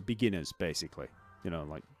 just for beginners, basically, you know,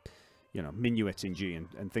 like, you know, Minuet in G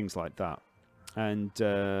and things like that, and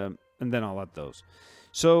then I'll add those.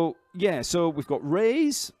 So yeah, so we've got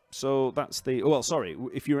raise. So that's the, well, sorry,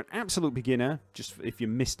 if you're an absolute beginner, just if you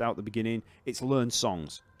missed out the beginning, it's learn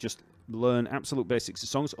songs. Just learn absolute basics of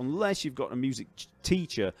songs, unless you've got a music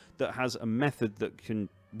teacher that has a method that can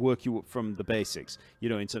work you up from the basics, you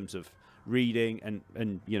know, in terms of reading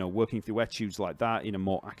and you know, working through etudes like that in a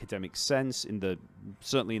more academic sense,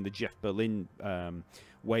 certainly in the Jeff Berlin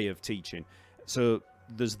way of teaching. So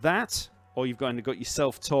there's that, or you've got your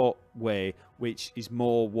self-taught way, which is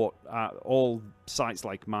more what all sites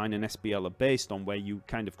like mine and SBL are based on, where you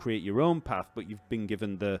kind of create your own path, but you've been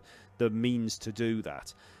given the means to do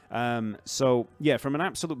that. So yeah, for an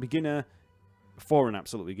absolute beginner,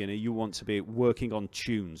 you want to be working on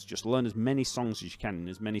tunes. Just learn as many songs as you can in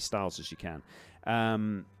as many styles as you can.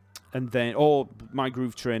 And then, or my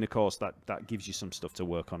Groove Trainer course, that gives you some stuff to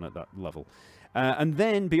work on at that level. And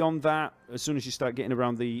then beyond that, as soon as you start getting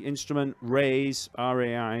around the instrument, raise,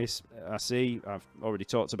 R-A-I-S-E, I've already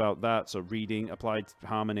talked about that. So reading, applied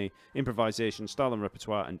harmony, improvisation, style and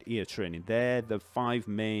repertoire, and ear training. They're the 5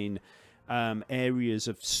 main areas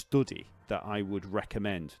of study that I would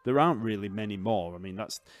recommend. There aren't really many more. I mean,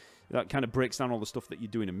 that kind of breaks down all the stuff that you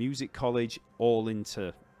do in a music college all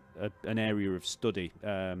into an area of study,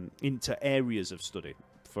 into areas of study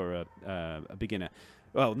for a beginner.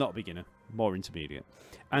 Well, not a beginner, more intermediate.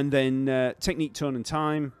 And then technique, tone, and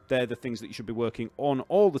time, they're the things that you should be working on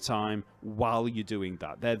all the time while you're doing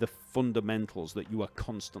that. They're the fundamentals that you are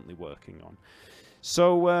constantly working on.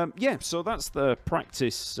 So, yeah, so that's the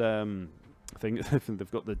practice thing.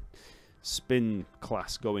 They've got the spin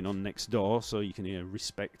class going on next door, so you can hear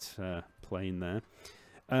Respect playing there.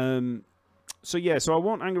 So, yeah, so I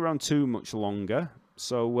won't hang around too much longer.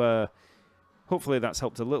 So, hopefully that's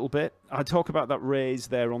helped a little bit. I talk about that raise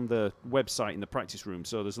there on the website in the practice room,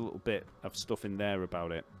 so there's a little bit of stuff in there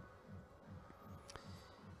about it.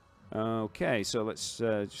 Okay, so let's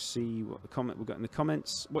just see what the comment we've got in the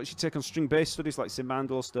comments. What's your take on string-based studies like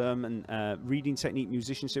Simandl, Sturm, and reading technique,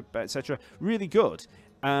 musicianship, etc.? Really good.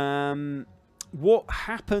 What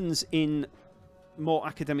happens in more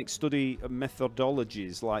academic study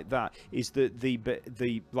methodologies like that is that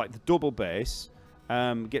the double bass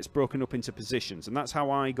gets broken up into positions, and that's how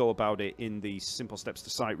I go about it in the simple steps to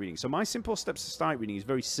sight reading. So my simple steps to sight reading is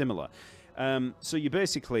very similar. So you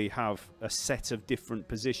basically have a set of different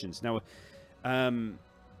positions. Now, on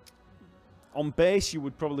bass, you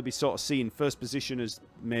would probably be sort of seeing first position as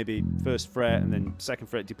maybe first fret and then second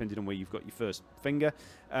fret, depending on where you've got your first finger.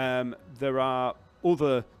 There are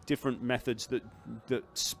other different methods that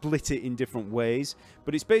split it in different ways,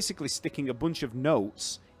 but it's basically sticking a bunch of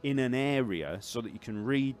notes in an area so that you can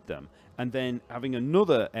read them, and then having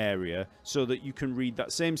another area so that you can read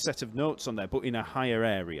that same set of notes on there, but in a higher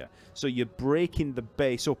area. So you're breaking the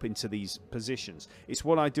bass up into these positions. It's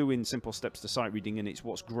what I do in Simple Steps to Sight Reading, and it's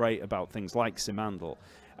what's great about things like Simandl.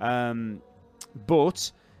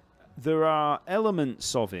 But there are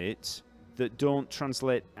elements of it that don't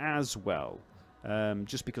translate as well.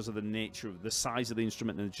 Just because of the nature of the size of the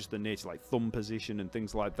instrument and just the nature, like thumb position and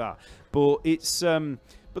things like that. But it's,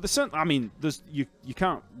 but there's certain, I mean, there's you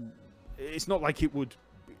can't. It's not like it would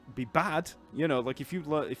be bad, you know. Like if you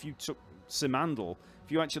took Simandl,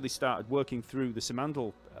 if you actually started working through the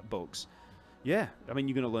Simandl books, yeah, I mean,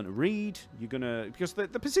 you're going to learn to read. You're going to, because the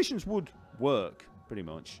positions would work pretty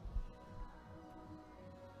much,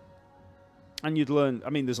 and you'd learn. I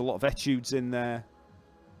mean, there's a lot of etudes in there.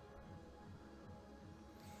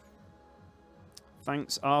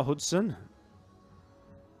 Thanks, R. Hudson.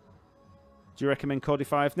 Do you recommend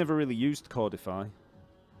Chordify? I've never really used Chordify.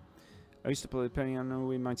 I used to play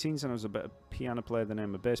piano in my teens, and I was a better piano player than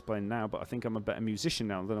I'm a bass player now, but I think I'm a better musician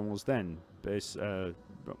now than I was then. Bass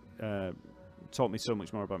taught me so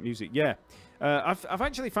much more about music. Yeah, I've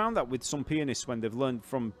actually found that with some pianists when they've learned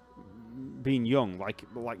from being young, like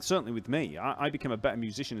certainly with me, I became a better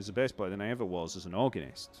musician as a bass player than I ever was as an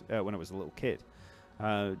organist when I was a little kid.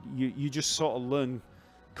 You just sort of learn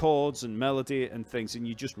chords and melody and things, and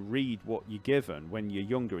you just read what you're given when you're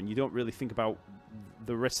younger, and you don't really think about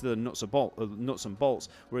the rest of the nuts and bolts.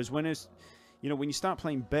 Whereas when you start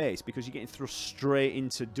playing bass, because you're getting thrust straight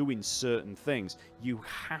into doing certain things, you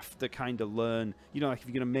have to kind of learn, like if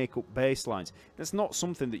you're going to make up bass lines, that's not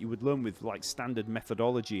something that you would learn with like standard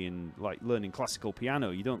methodology and like learning classical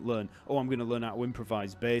piano. You don't learn, oh, I'm going to learn how to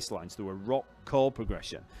improvise bass lines through a rock chord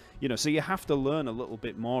progression, so you have to learn a little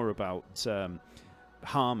bit more about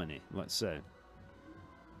harmony, let's say.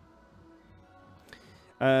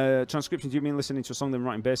 Transcription, do you mean listening to a song then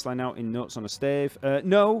writing bass line out in notes on a stave?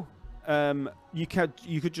 No. You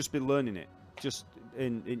could just be learning it,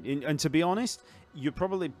 and to be honest, you're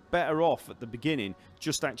probably better off at the beginning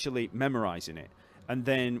just actually memorizing it, and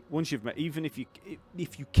then once you've even if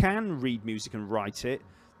you can read music and write it,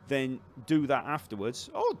 then do that afterwards,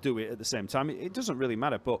 or do it at the same time. It doesn't really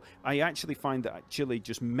matter, but I actually find that actually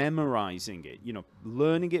just memorizing it,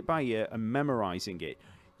 learning it by ear and memorizing it,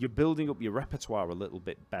 you're building up your repertoire a little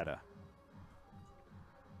bit better.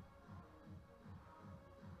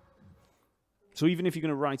 So even if you're going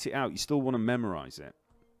to write it out, you still want to memorize it.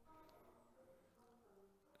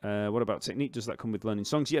 What about technique? Does that come with learning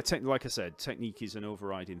songs? Yeah, like I said, technique is an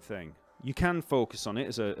overriding thing. You can focus on it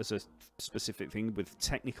as a specific thing with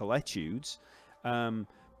technical etudes,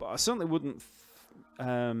 but I certainly wouldn't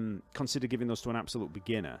consider giving those to an absolute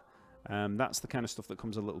beginner. That's the kind of stuff that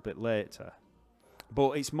comes a little bit later.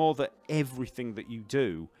 But it's more that everything that you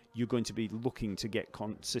do, you're going to be looking to get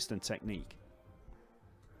consistent technique.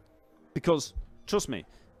 Because, trust me,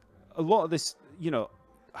 a lot of this, you know,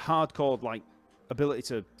 hardcore like ability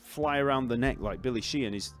to fly around the neck like Billy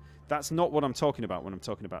Sheehan is. That's not what I'm talking about when I'm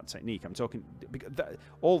talking about technique. I'm talking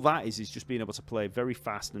all that is just being able to play very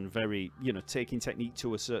fast and very, you know, taking technique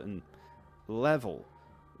to a certain level.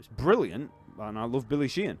 It's brilliant, and I love Billy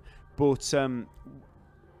Sheehan, but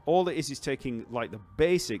all it is taking like the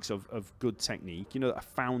basics of good technique, you know, a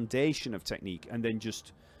foundation of technique, and then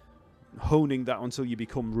just honing that until you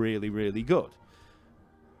become really, really good.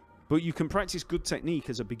 But you can practice good technique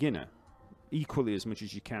as a beginner equally as much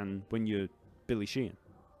as you can when you're Billy Sheehan.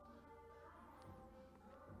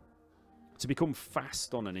 To become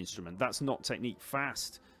fast on an instrument, that's not technique.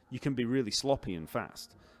 Fast, you can be really sloppy and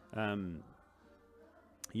fast.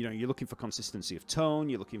 You know, you're looking for consistency of tone,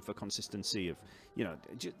 you're looking for consistency of, you know,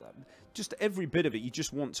 just every bit of it. You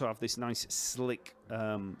just want to have this nice, slick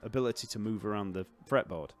ability to move around the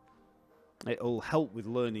fretboard. It'll help with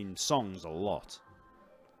learning songs a lot.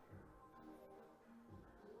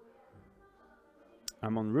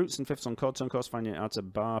 I'm on roots and fifths on chord tone course, finding out a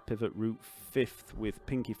bar pivot root fifth with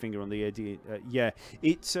pinky finger on the AD. Yeah,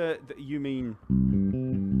 it's you mean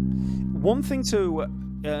one thing to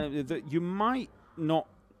that you might not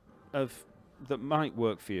have that might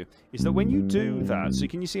work for you is that when you do that. So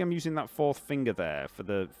can you see I'm using that fourth finger there for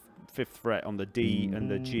the fifth fret on the D and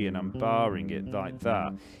the G, and I'm barring it like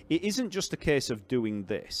that. It isn't just a case of doing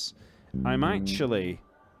this. I'm actually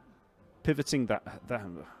pivoting that out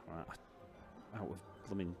of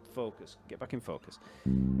blooming focus. Get back in focus.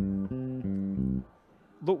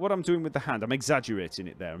 Look what I'm doing with the hand. I'm exaggerating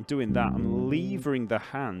it there. I'm doing that. I'm levering the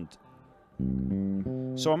hand.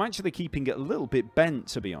 So I'm actually keeping it a little bit bent,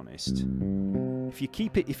 to be honest. If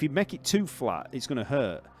you make it too flat, it's going to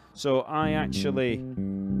hurt. So I actually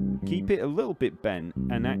keep it a little bit bent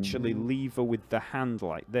and actually lever with the hand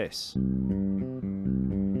like this.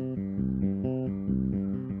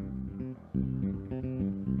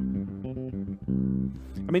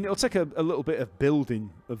 I mean, it'll take a little bit of building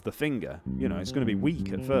of the finger. You know, it's going to be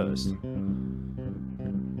weak at first.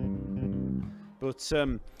 But,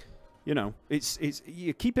 you know,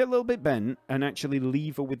 you keep it a little bit bent and actually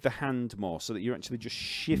lever with the hand more so that you're actually just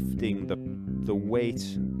shifting the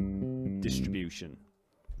weight distribution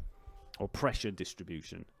or pressure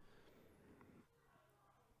distribution.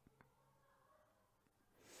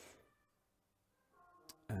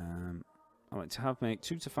 I like to make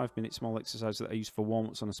 2 to 5 minute small exercises that I use for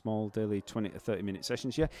warm-ups on a small daily 20 to 30 minute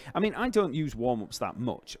sessions. Yeah, I mean, I don't use warm-ups that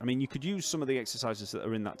much. I mean, you could use some of the exercises that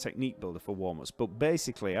are in that technique builder for warm-ups, but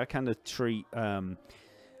basically I kind of treat, I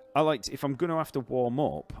like to, if I'm going to have to warm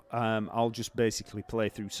up, I'll just basically play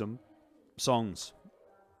through some songs,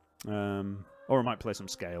 or I might play some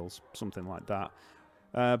scales, something like that.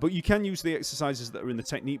 But you can use the exercises that are in the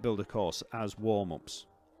technique builder course as warm-ups.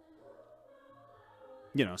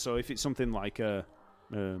 You know, so if it's something like, I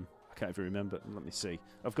can't even remember, let me see.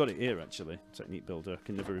 I've got it here, actually, Technique Builder. I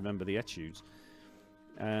can never remember the etudes.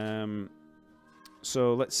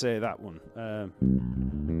 So let's say that one.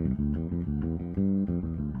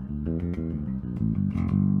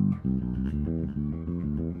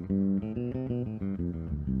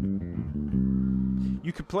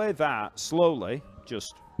 You could play that slowly,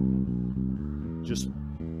 just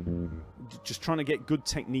trying to get good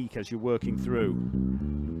technique as you're working through.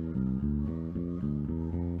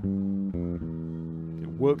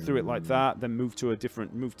 Work through it like that, then move to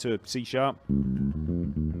C sharp,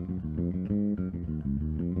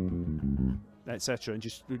 etc., and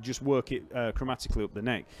just work it chromatically up the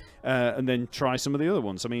neck, and then try some of the other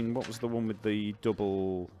ones. I mean, what was the one with the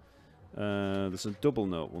double? There's a double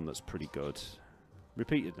note one that's pretty good.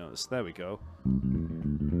 Repeated notes. There we go.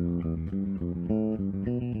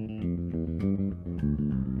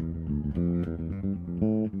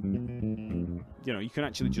 You know, you can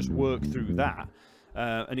actually just work through that,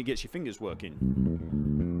 and it gets your fingers working.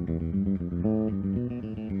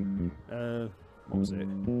 What was it?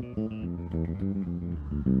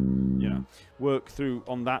 You know, work through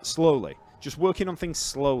on that slowly. Just working on things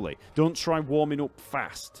slowly. Don't try warming up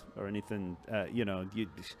fast or anything. You know,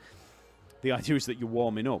 the idea is that you're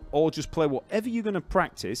warming up, or just play whatever you're going to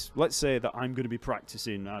practice. Let's say that I'm going to be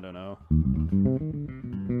practicing, I don't know,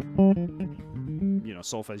 you know,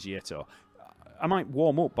 solfeggiato. I might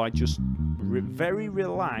warm up by just very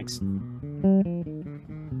relaxed.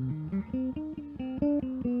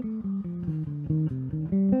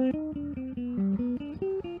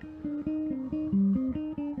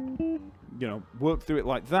 You know, work through it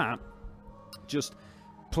like that. Just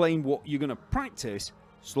playing what you're going to practice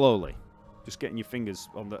slowly. Just getting your fingers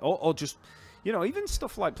on the... Or just, you know, even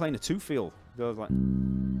stuff like playing a two-feel. Goes like...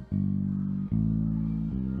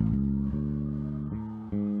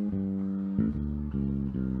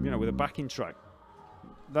 know, with a backing track.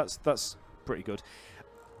 That's pretty good.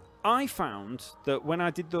 I found that when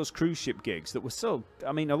I did those cruise ship gigs that were so...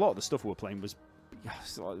 I mean, a lot of the stuff we were playing was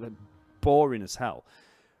boring as hell.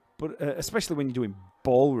 But especially when you're doing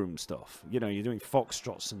ballroom stuff. You know, you're doing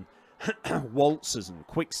foxtrots and waltzes and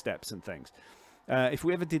quick steps and things. If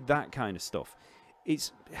we ever did that kind of stuff,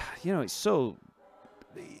 it's... You know, it's so...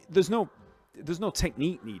 There's no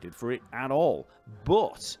technique needed for it at all.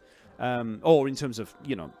 But... or in terms of,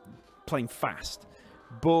 you know, playing fast.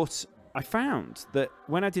 But... I found that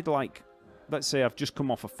when I did, like, let's say I've just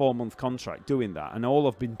come off a 4-month contract doing that, and all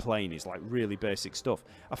I've been playing is, like, really basic stuff,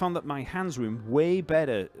 I found that my hands were in way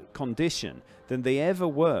better condition than they ever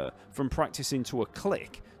were from practicing to a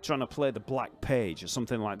click, trying to play the Black Page or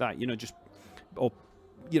something like that, you know, just, or,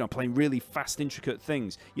 you know, playing really fast, intricate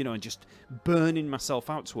things, you know, and just burning myself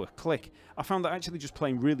out to a click. I found that actually just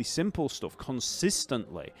playing really simple stuff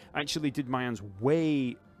consistently actually did my hands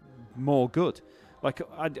way more good. Like,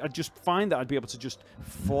 I'd just find that I'd be able to just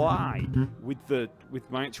fly with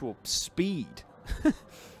my actual speed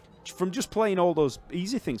from just playing all those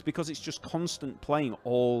easy things, because it's just constant playing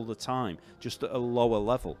all the time, just at a lower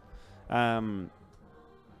level. So,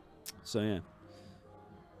 yeah.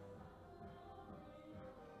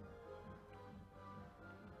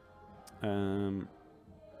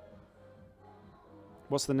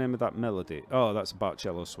 What's the name of that melody? Oh, that's a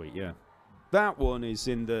Barcello Suite, yeah. That one is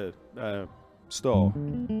in the... store.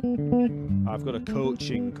 I've got a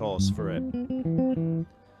coaching course for it.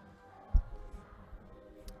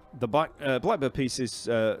 The Blackbird piece is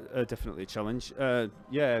definitely a challenge.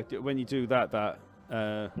 Yeah, when you do that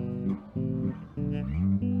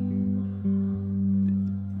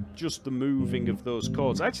just the moving of those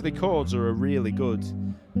chords. Actually, chords are a really good...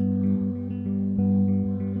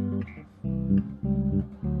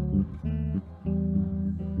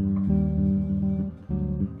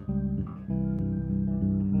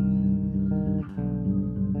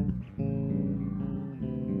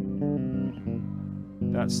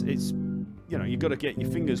 It's, you know, you've got to get your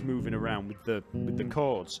fingers moving around with the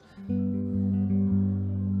chords.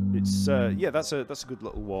 It's yeah, that's a good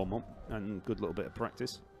little warm up and good little bit of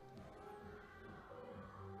practice.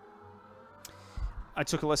 I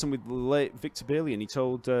took a lesson with late Victor Bailey, and he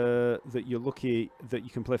told that you're lucky that you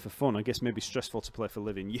can play for fun. I guess maybe stressful to play for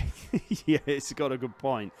living. Yeah, it's got a good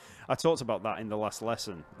point. I talked about that in the last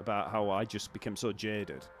lesson, about how I just became so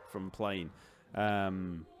jaded from playing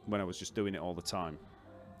when I was just doing it all the time.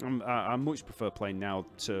 I much prefer playing now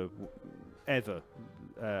to ever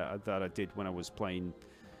that I did when I was playing.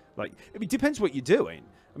 Like, it depends what you're doing.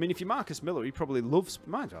 I mean, if you're Marcus Miller, he probably loves.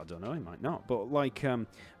 I don't know, he might not. But like,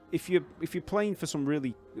 if you're playing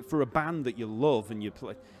for a band that you love and you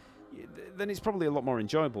play, then it's probably a lot more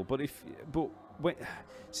enjoyable. But if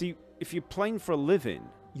you're playing for a living,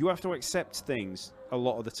 you have to accept things a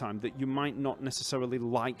lot of the time that you might not necessarily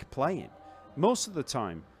like playing. Most of the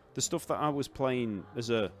time, the stuff that I was playing as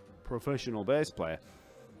a professional bass player,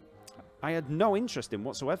 I had no interest in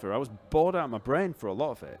whatsoever. I was bored out of my brain for a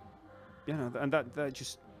lot of it. You know, and that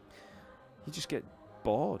just... You just get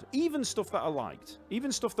bored. Even stuff that I liked.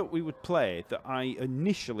 Even stuff that we would play that I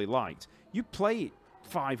initially liked. You play it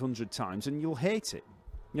 500 times and you'll hate it.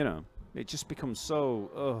 You know, it just becomes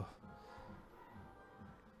so... Ugh.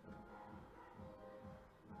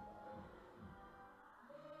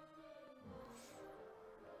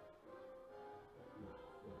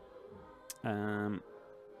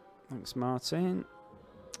 Thanks, Martin.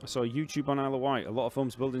 I saw YouTube on Isle of Wight. A lot of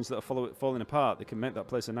homes, buildings that are falling apart. They can make that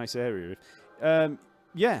place a nice area.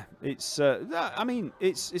 Yeah, it's. I mean,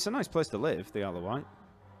 it's a nice place to live, the Isle of Wight.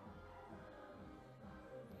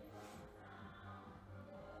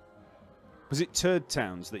 Was it Turd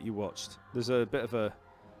Towns that you watched? There's a bit of a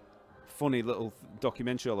funny little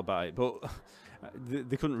documentary all about it, but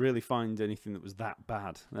they couldn't really find anything that was that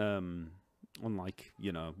bad. Unlike,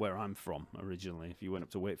 you know, where I'm from originally. If you went up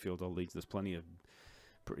to Wakefield or Leeds, there's plenty of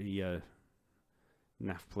pretty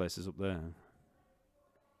naff places up there.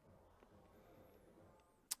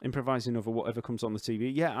 Improvising over whatever comes on the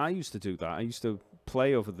TV. Yeah, I used to do that. I used to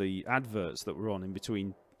play over the adverts that were on in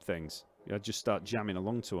between things. I'd just start jamming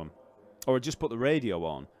along to them. Or I'd just put the radio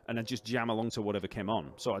on and I'd just jam along to whatever came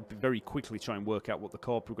on. So I'd very quickly try and work out what the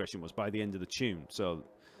chord progression was by the end of the tune. So...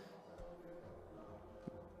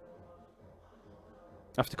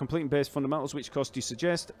 After completing bass fundamentals, which course do you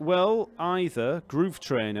suggest? Well, either Groove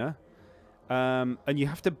Trainer, and you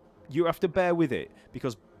have to bear with it,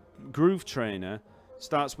 because Groove Trainer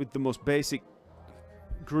starts with the most basic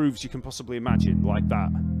grooves you can possibly imagine, like that.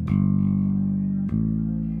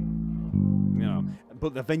 You know,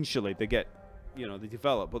 but eventually they get, you know, they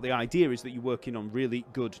develop. But the idea is that you're working on really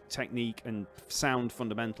good technique and sound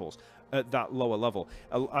fundamentals at that lower level.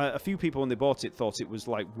 A few people, when they bought it, thought it was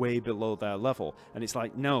like way below their level, and it's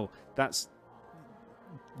like, no, that's,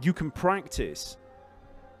 you can practice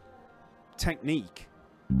technique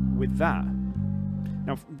with that.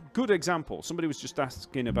 Now, good example, somebody was just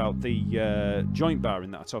asking about the joint barring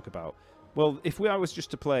that I talk about. Well, if I was just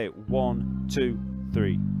to play 1, 2,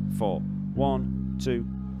 3, 4, 1, 2,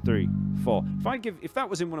 3, 4. If that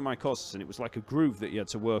was in one of my courses and it was like a groove that you had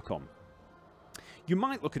to work on, you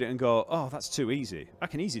might look at it and go, oh, that's too easy. I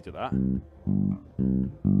can easily do that.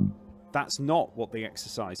 That's not what the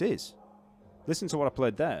exercise is. Listen to what I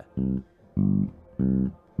played there.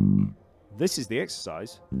 This is the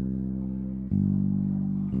exercise.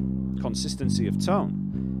 Consistency of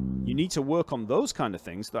tone. You need to work on those kind of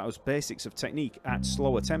things, those basics of technique at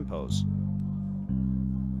slower tempos.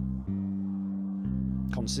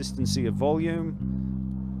 Consistency of volume.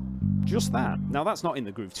 Just that. Now, that's not in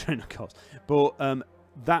the groove trainer course, but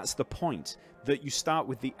that's the point, that you start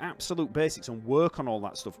with the absolute basics and work on all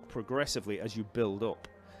that stuff progressively as you build up.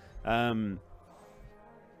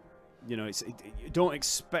 You know, you don't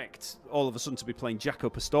expect all of a sudden to be playing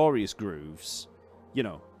Jaco Pastorius grooves, you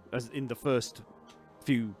know, as in the first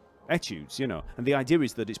few etudes, you know. And the idea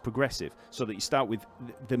is that it's progressive, so that you start with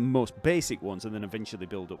the most basic ones and then eventually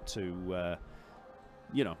build up to,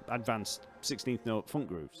 you know, advanced 16th note funk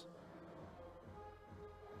grooves.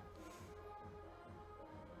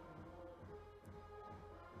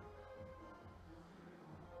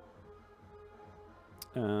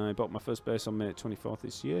 I bought my first bass on May 24th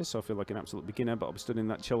this year, so I feel like an absolute beginner, but I'll be studying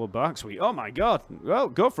that cello Bach suite. Oh my god! Well,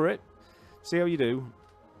 go for it. See how you do.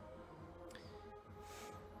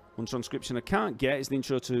 One transcription I can't get is the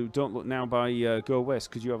intro to Don't Look Now by Go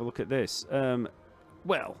West. Could you have a look at this?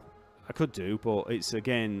 Well, I could do, but it's,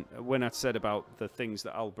 again, when I said about the things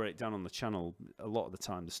that I'll break down on the channel, a lot of the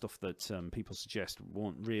time the stuff that people suggest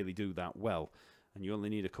won't really do that well. And you only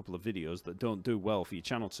need a couple of videos that don't do well for your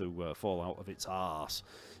channel to fall out of its arse.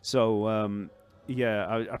 So,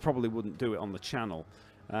 yeah, I probably wouldn't do it on the channel.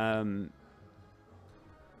 I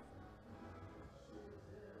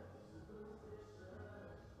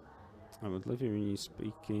would love hearing you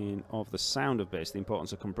speaking of the sound of bass, the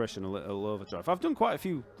importance of compression, a little overdrive. I've done quite a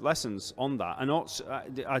few lessons on that, and also,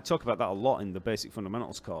 I talk about that a lot in the Basic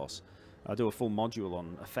Fundamentals course. I do a full module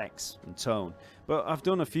on effects and tone, but I've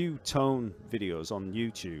done a few tone videos on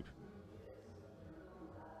YouTube.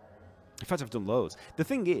 In fact, I've done loads. The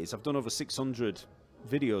thing is, I've done over 600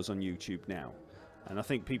 videos on YouTube now, and I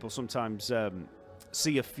think people sometimes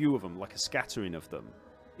see a few of them, like a scattering of them.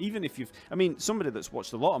 Even if you've, I mean, somebody that's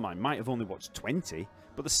watched a lot of mine might have only watched 20,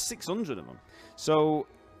 but there's 600 of them. So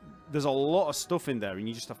there's a lot of stuff in there, and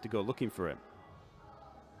you just have to go looking for it.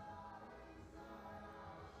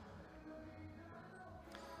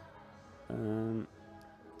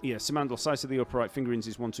 Yeah, Simandl, size of the upright fingerings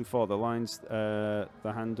is 1, 2, 4. The lines, the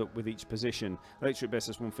hand up with each position. Electric bass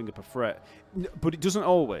has 1 finger per fret. But it doesn't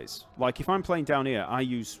always. Like, if I'm playing down here, I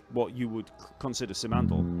use what you would consider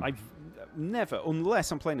Simandl. I've never,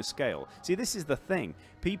 unless I'm playing a scale. See, this is the thing.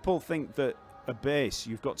 People think that a bass,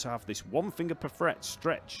 you've got to have this 1 finger per fret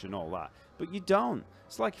stretch and all that. But you don't.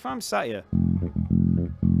 It's like if I'm sat here,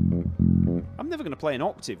 I'm never going to play an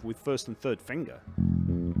octave with 1st and 3rd finger.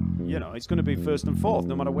 You know, it's going to be 1st and 4th,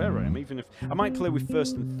 no matter where I am. Even if I might play with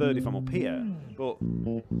 1st and 3rd if I'm up here, but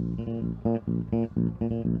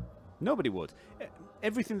nobody would.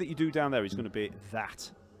 Everything that you do down there is going to be that.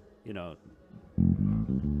 You know,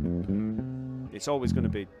 it's always going to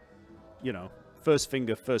be, you know, 1st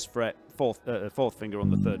finger, 1st fret, 4th finger on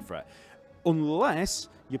the 3rd fret, unless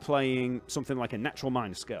you're playing something like a natural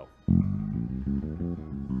minor scale.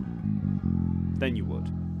 Then you would.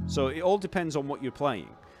 So it all depends on what you're playing.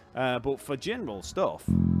 But for general stuff,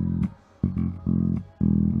 you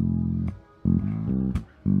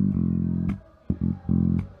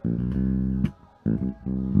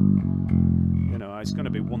know, it's going to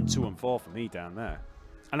be 1, 2, and 4 for me down there.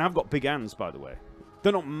 And I've got big hands, by the way.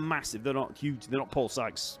 They're not massive, they're not huge, they're not Paul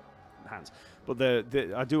Sykes hands, but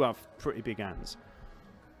I do have pretty big hands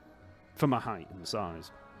for my height and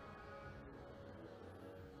size.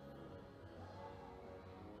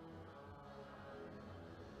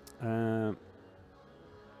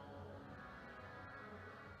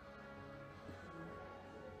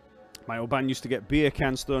 My old band used to get beer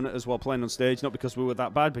cans thrown at us while playing on stage, not because we were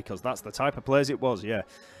that bad, because that's the type of players it was, yeah.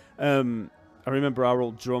 I remember our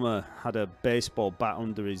old drummer had a baseball bat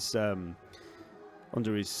under his drum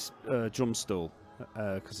stool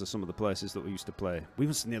because of some of the places that we used to play. We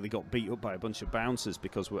must have nearly got beat up by a bunch of bouncers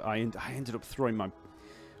because I ended up throwing my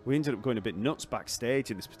we ended up going a bit nuts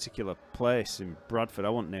backstage in this particular place in Bradford. I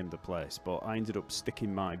won't name the place, but I ended up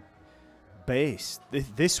sticking my bass,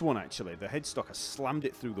 this one actually, the headstock, I slammed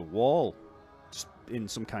it through the wall, just in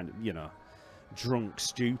some kind of, you know, drunk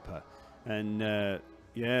stupor, and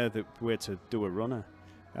yeah, we had to do a runner.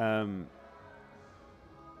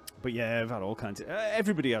 But yeah, I've had all kinds of...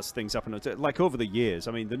 everybody has things happen. Like, over the years,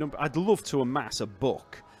 I mean, I'd love to amass a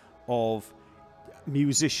book of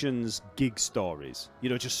musicians' gig stories.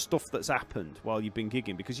 You know, just stuff that's happened while you've been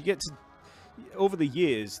gigging. Because you get to... Over the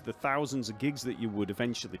years, the thousands of gigs that you would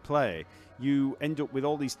eventually play, you end up with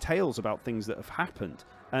all these tales about things that have happened.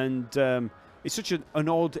 And it's such an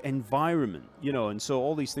odd environment, you know, and so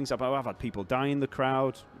all these things happen. I've had people die in the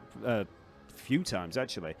crowd... few times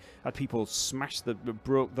actually. Had people smash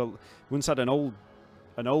once had an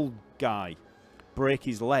old guy break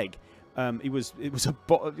his leg.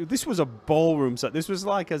 This was a ballroom set. This was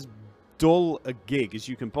like as dull a gig as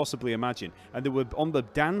you can possibly imagine, and they were on the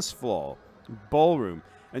dance floor, ballroom,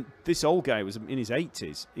 and this old guy was in his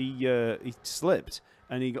 80s. He slipped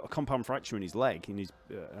and he got a compound fracture in his leg, in his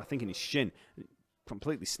I think in his shin. It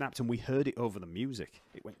completely snapped, and we heard it over the music.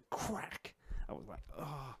 It went crack. I was like,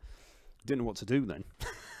 oh. Didn't know what to do then.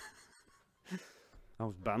 I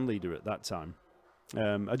was band leader at that time.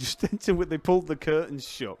 I just they pulled the curtains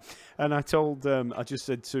shut, and I told I just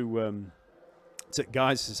said to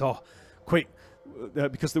guys, says, "Oh, quick,"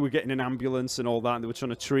 because they were getting an ambulance and all that, and they were trying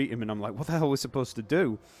to treat him, and I'm like, "What the hell are we supposed to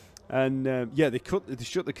do?" And yeah, they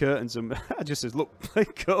shut the curtains, and I just says, "Look, play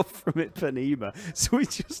Girl from Ipanema." So we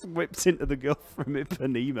just whipped into the Girl from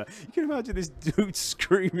Ipanema. You can imagine this dude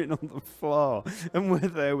screaming on the floor, and we're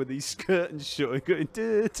there with these curtains shut, going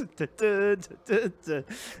da, da, da, da, da, da.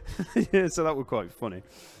 Yeah, so that was quite funny.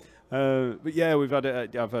 But yeah, we've had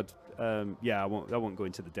I've had yeah, I won't go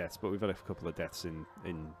into the deaths, but we've had a couple of deaths in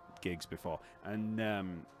gigs before, and I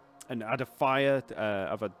had a fire.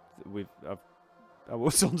 I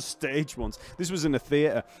was on stage once. This was in a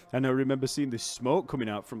theatre, and I remember seeing this smoke coming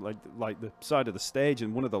out from like the side of the stage,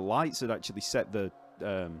 and one of the lights had actually set the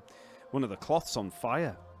one of the cloths on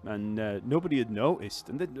fire, and nobody had noticed,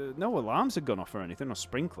 and no alarms had gone off or anything, or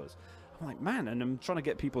sprinklers. I'm like, man, and I'm trying to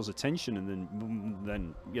get people's attention, and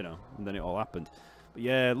then you know, and then it all happened. But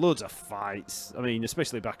yeah, loads of fights. I mean,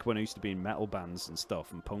 especially back when I used to be in metal bands and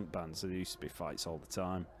stuff, and punk bands, there used to be fights all the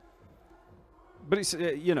time. But it's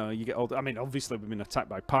you know, you get old. I mean, obviously we've been attacked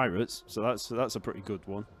by pirates, so that's a pretty good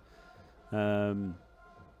one.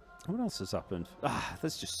 What else has happened?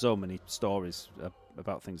 There's just so many stories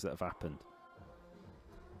about things that have happened.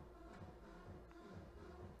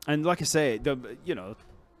 And like I say, you know,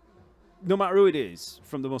 no matter who it is,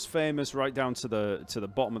 from the most famous right down to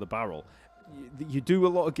the bottom of the barrel, you do a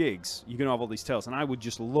lot of gigs, you're gonna have all these tales, and I would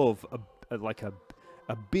just love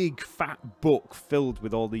a big fat book filled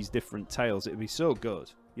with all these different tales. It'd be so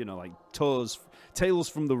good, you know, like Tales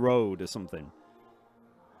from the Road or something.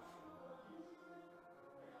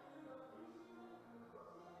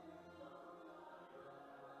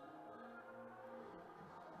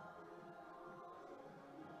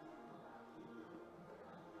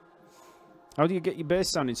 How do you get your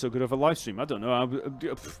bass sounding so good over live stream? I don't know.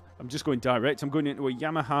 I'm just going direct. I'm going into a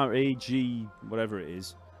Yamaha AG, whatever it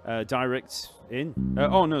is. Direct in.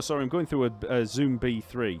 Oh no, sorry, I'm going through a Zoom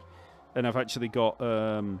B3, and I've actually got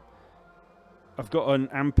I've got an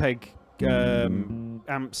Ampeg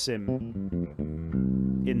amp sim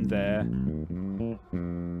in there,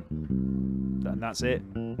 and that's it.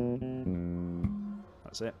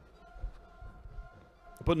 That's it.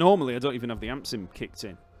 But normally I don't even have the amp sim kicked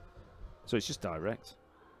in, so it's just direct.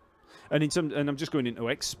 And I'm just going into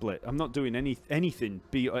XSplit. I'm not doing anything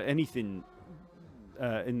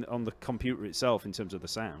on the computer itself in terms of the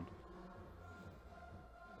sound.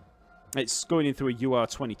 It's going in through a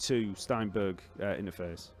UR22 Steinberg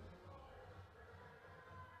interface.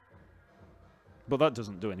 But that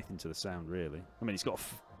doesn't do anything to the sound, really. I mean, it's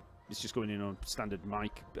just going in on standard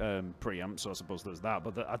mic preamps, so I suppose there's that,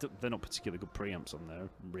 but they're not particularly good preamps on there,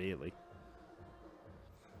 really.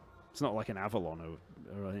 It's not like an Avalon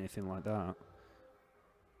or anything like that.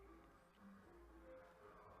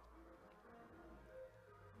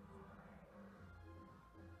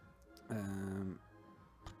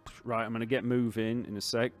 Right, I'm going to get moving in a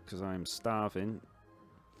sec because I'm starving.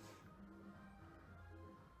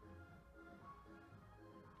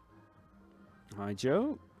 Hi,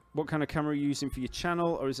 Joe. What kind of camera are you using for your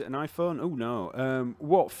channel, or is it an iPhone? Oh, no.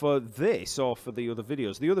 What, for this or for the other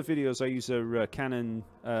videos? The other videos I use a Canon...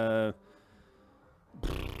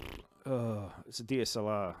 it's a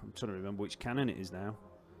DSLR. I'm trying to remember which Canon it is now.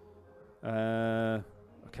 I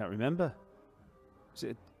can't remember. Is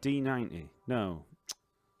it a D90? No.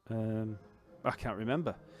 I can't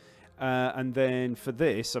remember. And then for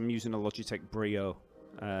this, I'm using a Logitech Brio.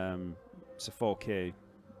 It's a 4K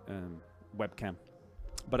webcam.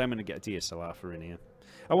 But I'm going to get a DSLR for in here.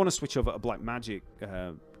 I want to switch over to Blackmagic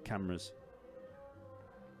cameras.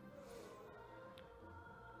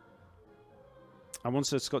 I once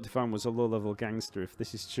said Scott Define was a low-level gangster. If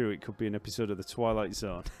this is true, it could be an episode of The Twilight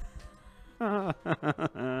Zone.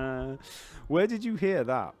 Where did you hear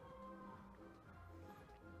that?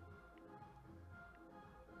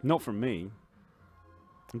 Not from me.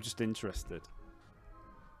 I'm just interested.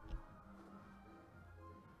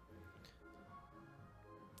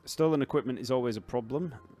 Stolen equipment is always a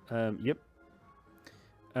problem. Yep.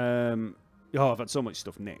 Oh, I've had so much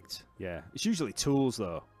stuff nicked. Yeah. It's usually tools,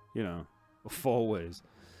 though. You know. Or 4 ways.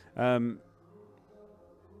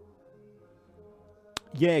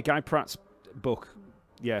 Yeah, Guy Pratt's book.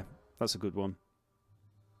 Yeah, that's a good one.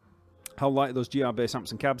 How light are those GR bass amps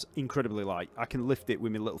and cabs? Incredibly light. I can lift it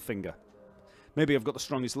with my little finger. Maybe I've got the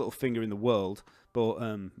strongest little finger in the world, but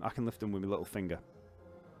I can lift them with my little finger.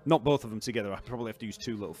 Not both of them together. I probably have to use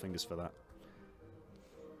 2 little fingers for that.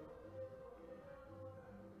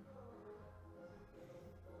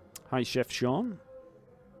 Hi, Chef Sean.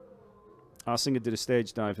 Our singer did a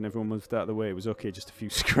stage dive and everyone moved out of the way. It was okay, just a few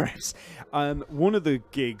scrapes. One of the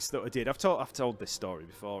gigs that I did, I've told this story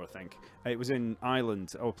before, I think. It was in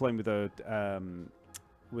Ireland. I was playing with a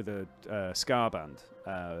ska band.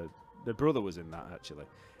 The brother was in that, actually.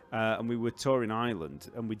 And we were touring Ireland,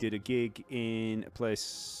 and we did a gig in a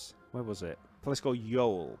place, where was it? A place called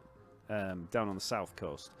Youghal, down on the south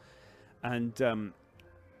coast. And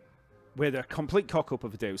we had a complete cock-up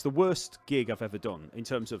of a day. It was the worst gig I've ever done in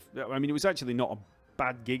terms of... I mean, it was actually not a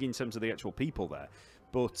bad gig in terms of the actual people there.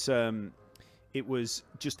 But it was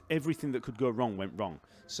just everything that could go wrong went wrong.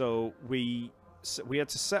 So we had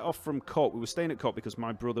to set off from Cork. We were staying at Cork because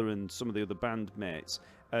my brother and some of the other bandmates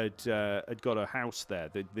had got a house there.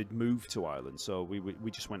 They'd moved to Ireland. So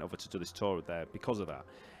we just went over to do this tour there because of that.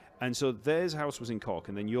 And so their house was in Cork,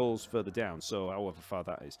 and then yours further down, so however far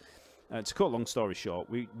that is. To cut a long story short,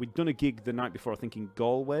 we'd done a gig the night before, I think in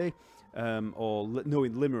Galway, in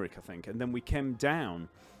Limerick, I think. And then we came down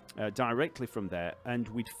directly from there, and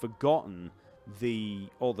we'd forgotten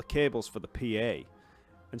all the cables for the PA.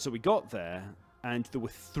 And so we got there, and there were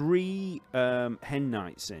 3 hen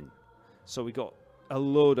nights in. So we got a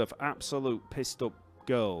load of absolute pissed up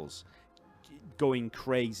girls going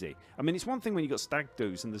crazy. I mean, it's one thing when you got stag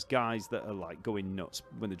do's and there's guys that are like going nuts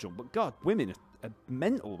when they're drunk, but God, women are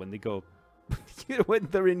mental when they go, when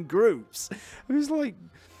they're in groups. It was like,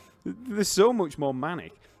 they're so much more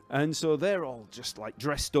manic. And so they're all just like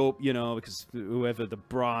dressed up, you know, because whoever the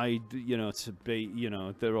bride, you know, to be, you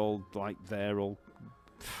know, they're all like, they're all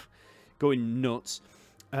going nuts.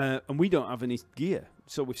 And we don't have any gear.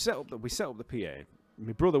 So we set up the PA.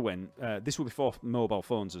 My brother went, this was before mobile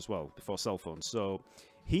phones as well, before cell phones. So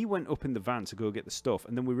he went up in the van to go get the stuff,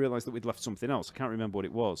 and then we realised that we'd left something else. I can't remember what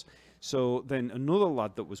it was. So then another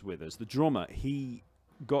lad that was with us, the drummer, he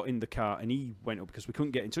got in the car and he went up because we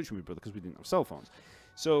couldn't get in touch with my brother because we didn't have cell phones.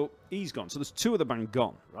 So he's gone. So there's 2 of the band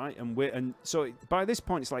gone, right? And so by this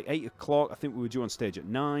point it's like 8 o'clock. I think we were due on stage at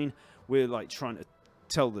 9. We're like trying to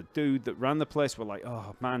tell the dude that ran the place. We're like,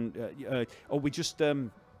 oh man, we just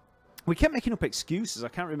we kept making up excuses. I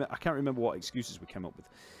can't remember what excuses we came up with.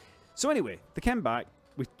 So anyway, they came back.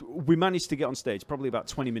 We managed to get on stage probably about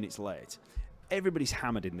 20 minutes late. Everybody's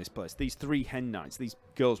hammered in this place. These 3 hen nights, these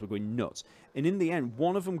girls were going nuts. And in the end,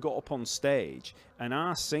 one of them got up on stage, and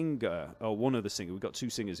our singer, or one of the singers, we've got 2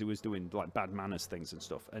 singers who was doing like bad manners things and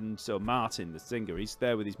stuff. And so Martin, the singer, he's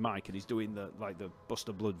there with his mic and he's doing the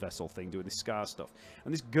Buster Blood Vessel thing, doing this scar stuff.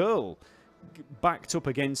 And this girl backed up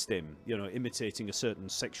against him, you know, imitating a certain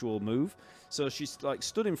sexual move. So she's like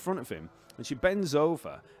stood in front of him, and she bends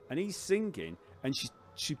over, and he's singing, and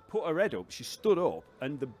she put her head up, she stood up,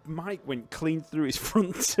 and the mic went clean through his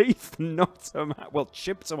front teeth and knocked them out. Well,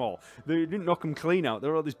 chipped them all. They didn't knock them clean out.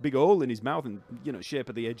 There was all this big hole in his mouth and, you know, shape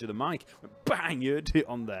of the edge of the mic. Went bang, you heard it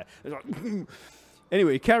on there. It was like,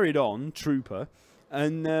 anyway, he carried on, trooper.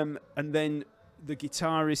 And then the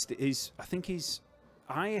guitarist is, I think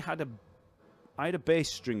I had a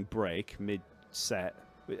bass string break mid-set.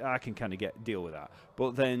 I can kind of deal with that.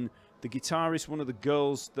 But then the guitarist, one of the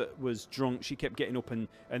girls that was drunk, she kept getting up and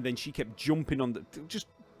then she kept jumping on just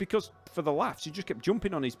because for the laugh, she just kept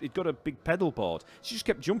jumping on he'd got a big pedal board. She just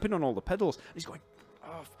kept jumping on all the pedals. And he's going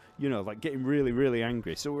off, you know, like getting really, really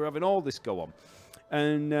angry. So we're having all this go on.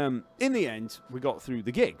 And in the end, we got through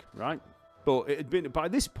the gig, right? But it had been, by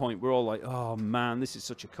this point, we're all like, oh man, this is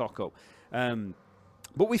such a cock-up.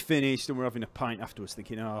 But we finished and we're having a pint afterwards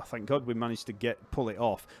thinking, oh, thank God we managed to pull it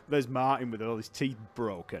off. There's Martin with all his teeth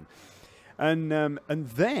broken. And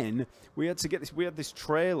then we had to get this. We had this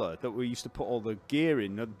trailer that we used to put all the gear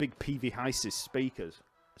in, the big PV Hysis speakers.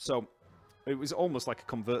 So it was almost like a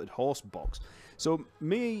converted horse box. So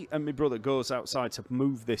me and my brother goes outside to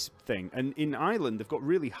move this thing. And in Ireland, they've got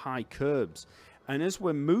really high curbs. And as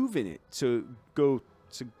we're moving it to go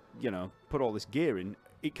to, put all this gear in,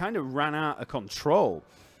 it kind of ran out of control,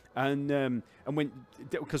 and when,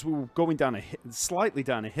 because we were going slightly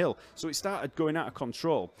down a hill, so it started going out of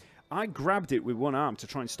control. I grabbed it with one arm to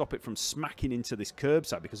try and stop it from smacking into this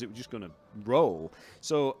curbside because it was just going to roll.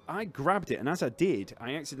 So I grabbed it, and as I did,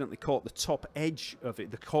 I accidentally caught the top edge of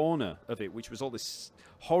it, the corner of it, which was all this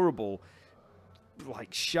horrible,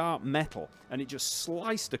 like, sharp metal, and it just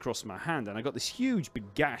sliced across my hand, and I got this huge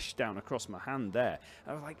big gash down across my hand there.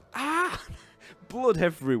 I was like, ah, blood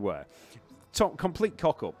everywhere, complete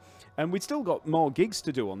cock up. And we'd still got more gigs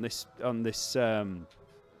to do on this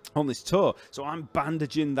tour, so I'm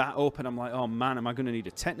bandaging that up, and I'm like, oh man, am I going to need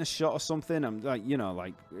a tetanus shot or something? I'm like,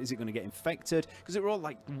 is it going to get infected? Because it were all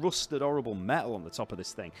like rusted, horrible metal on the top of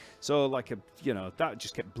this thing. So like that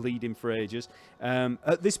just kept bleeding for ages.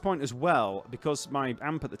 At this point as well, because my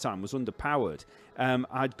amp at the time was underpowered,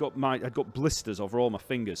 I'd got blisters over all my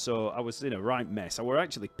fingers, so I was in a right mess. I were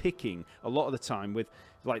actually picking a lot of the time with,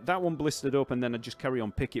 like, that one blistered up, and then I'd just carry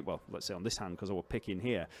on picking, well, let's say on this hand, because I were picking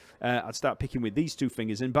here. I'd start picking with these two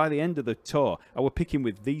fingers, and by the end of the tour, I were picking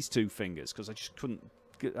with these two fingers, because I just couldn't,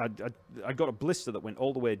 I got a blister that went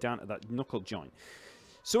all the way down to that knuckle joint.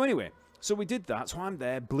 So anyway, so we did that, so I'm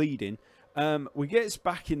there bleeding. We get us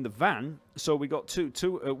back in the van, so we got so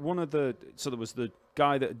there was the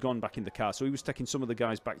guy that had gone back in the car, so he was taking some of the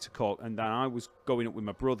guys back to Cork, and then I was going up with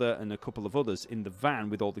my brother and a couple of others in the van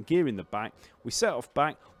with all the gear in the back. We set off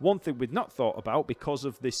back. One thing we'd not thought about because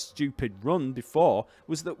of this stupid run before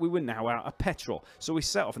was that we were now out of petrol, so we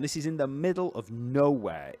set off, and this is in the middle of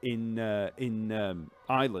nowhere in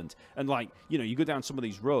Ireland, and like, you go down some of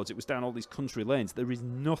these roads, it was down all these country lanes, there is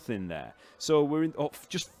nothing there, so we're in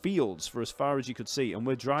just fields for as far as you could see, and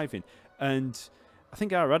we're driving, and I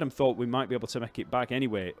think our Adam thought we might be able to make it back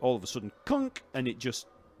anyway. All of a sudden, clunk, and it just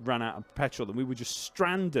ran out of petrol, and we were just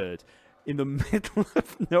stranded in the middle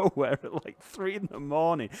of nowhere at like 3 in the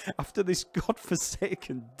morning after this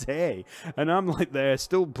godforsaken day. And I'm like there,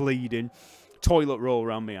 still bleeding, toilet roll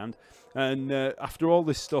around my hand, and after all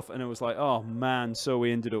this stuff, and I was like, oh man. So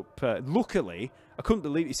we ended up, luckily, I couldn't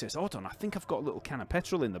believe it. He says, hold on, I think I've got a little can of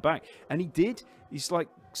petrol in the back. And he did. He's like,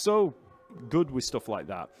 so good with stuff like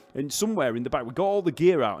that, and somewhere in the back we got all the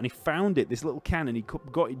gear out, and he found this little can, and he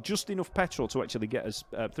got just enough petrol to actually get us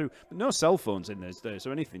through, but no cell phones in there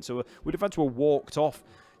or anything, so we'd have had to have walked off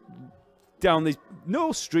down these,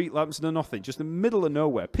 no street lamps, no nothing, just in the middle of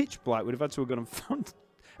nowhere, pitch black. We'd have had to have gone and found,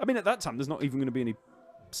 I mean, at that time there's not even going to be any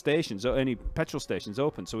stations or any petrol stations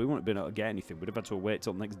open, so we wouldn't have been able to get anything. We'd have had to wait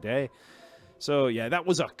till the next day. So yeah, that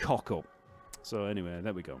was a cock up. So anyway,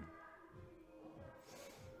 there we go.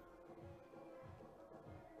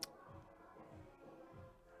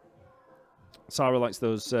 Sarah likes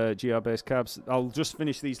those GR-based cabs. I'll just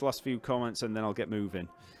finish these last few comments and then I'll get moving.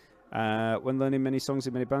 When learning many songs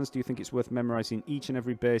in many bands, do you think it's worth memorising each and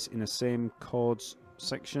every bass in the same chords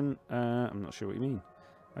section? I'm not sure what you mean.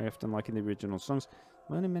 I often like in the original songs.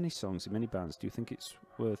 Learning many songs in many bands, do you think it's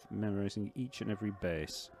worth memorising each and every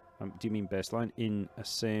bass? Do you mean bass line in a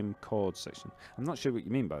same chord section? I'm not sure what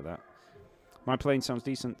you mean by that. My playing sounds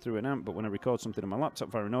decent through an amp, but when I record something on my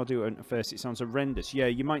laptop via an audio interface, it sounds horrendous. Yeah,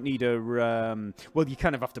 you might need a... well, you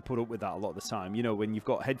kind of have to put up with that a lot of the time. When you've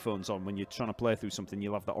got headphones on, when you're trying to play through something,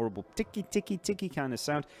 you'll have that horrible ticky, ticky, ticky kind of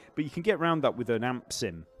sound. But you can get around that with an amp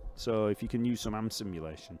sim. So if you can use some amp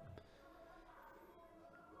simulation.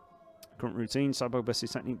 Current routine, sideboard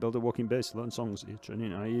bassist technique, build a walking bass, learn songs.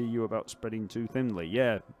 Training. I hear you about spreading too thinly.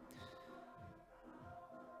 Yeah.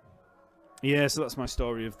 Yeah, so that's my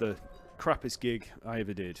story of the crappiest gig I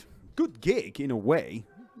ever did. Good gig in a way,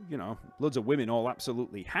 loads of women all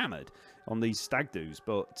absolutely hammered on these stag do's,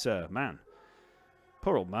 but man,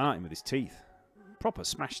 poor old Martin with his teeth, proper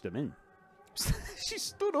smashed them in. She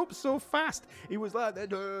stood up so fast, he was like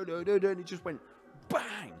that, and he just went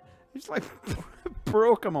bang. It's like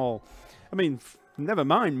broke them all. I mean, never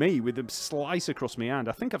mind me with the slice across my hand.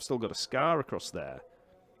 I think I've still got a scar across there.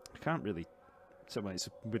 I can't really. So it's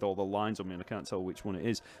with all the lines on me, and I can't tell which one it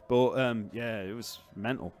is. But yeah, it was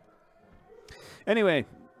mental. Anyway,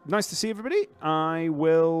 nice to see everybody. I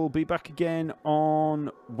will be back again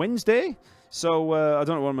on Wednesday. So I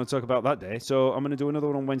don't know what I'm going to talk about that day. So I'm going to do another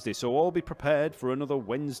one on Wednesday. So all be prepared for another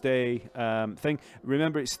Wednesday thing.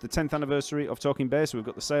 Remember, it's the 10th anniversary of Talking Bass. We've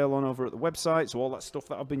got the sale on over at the website. So all that stuff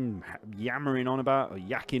that I've been yammering on about, or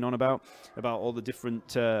yakking on about all the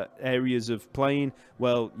different areas of playing,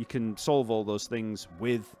 well, you can solve all those things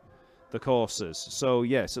with the courses. So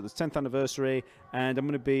yeah, so the 10th anniversary, and I'm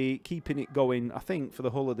going to be keeping it going, I think, for the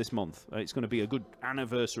whole of this month. It's going to be a good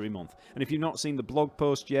anniversary month. And if you've not seen the blog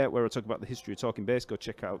post yet where I talk about the history of Talking Bass, go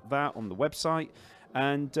check out that on the website.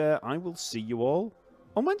 And I will see you all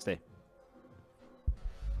on Wednesday.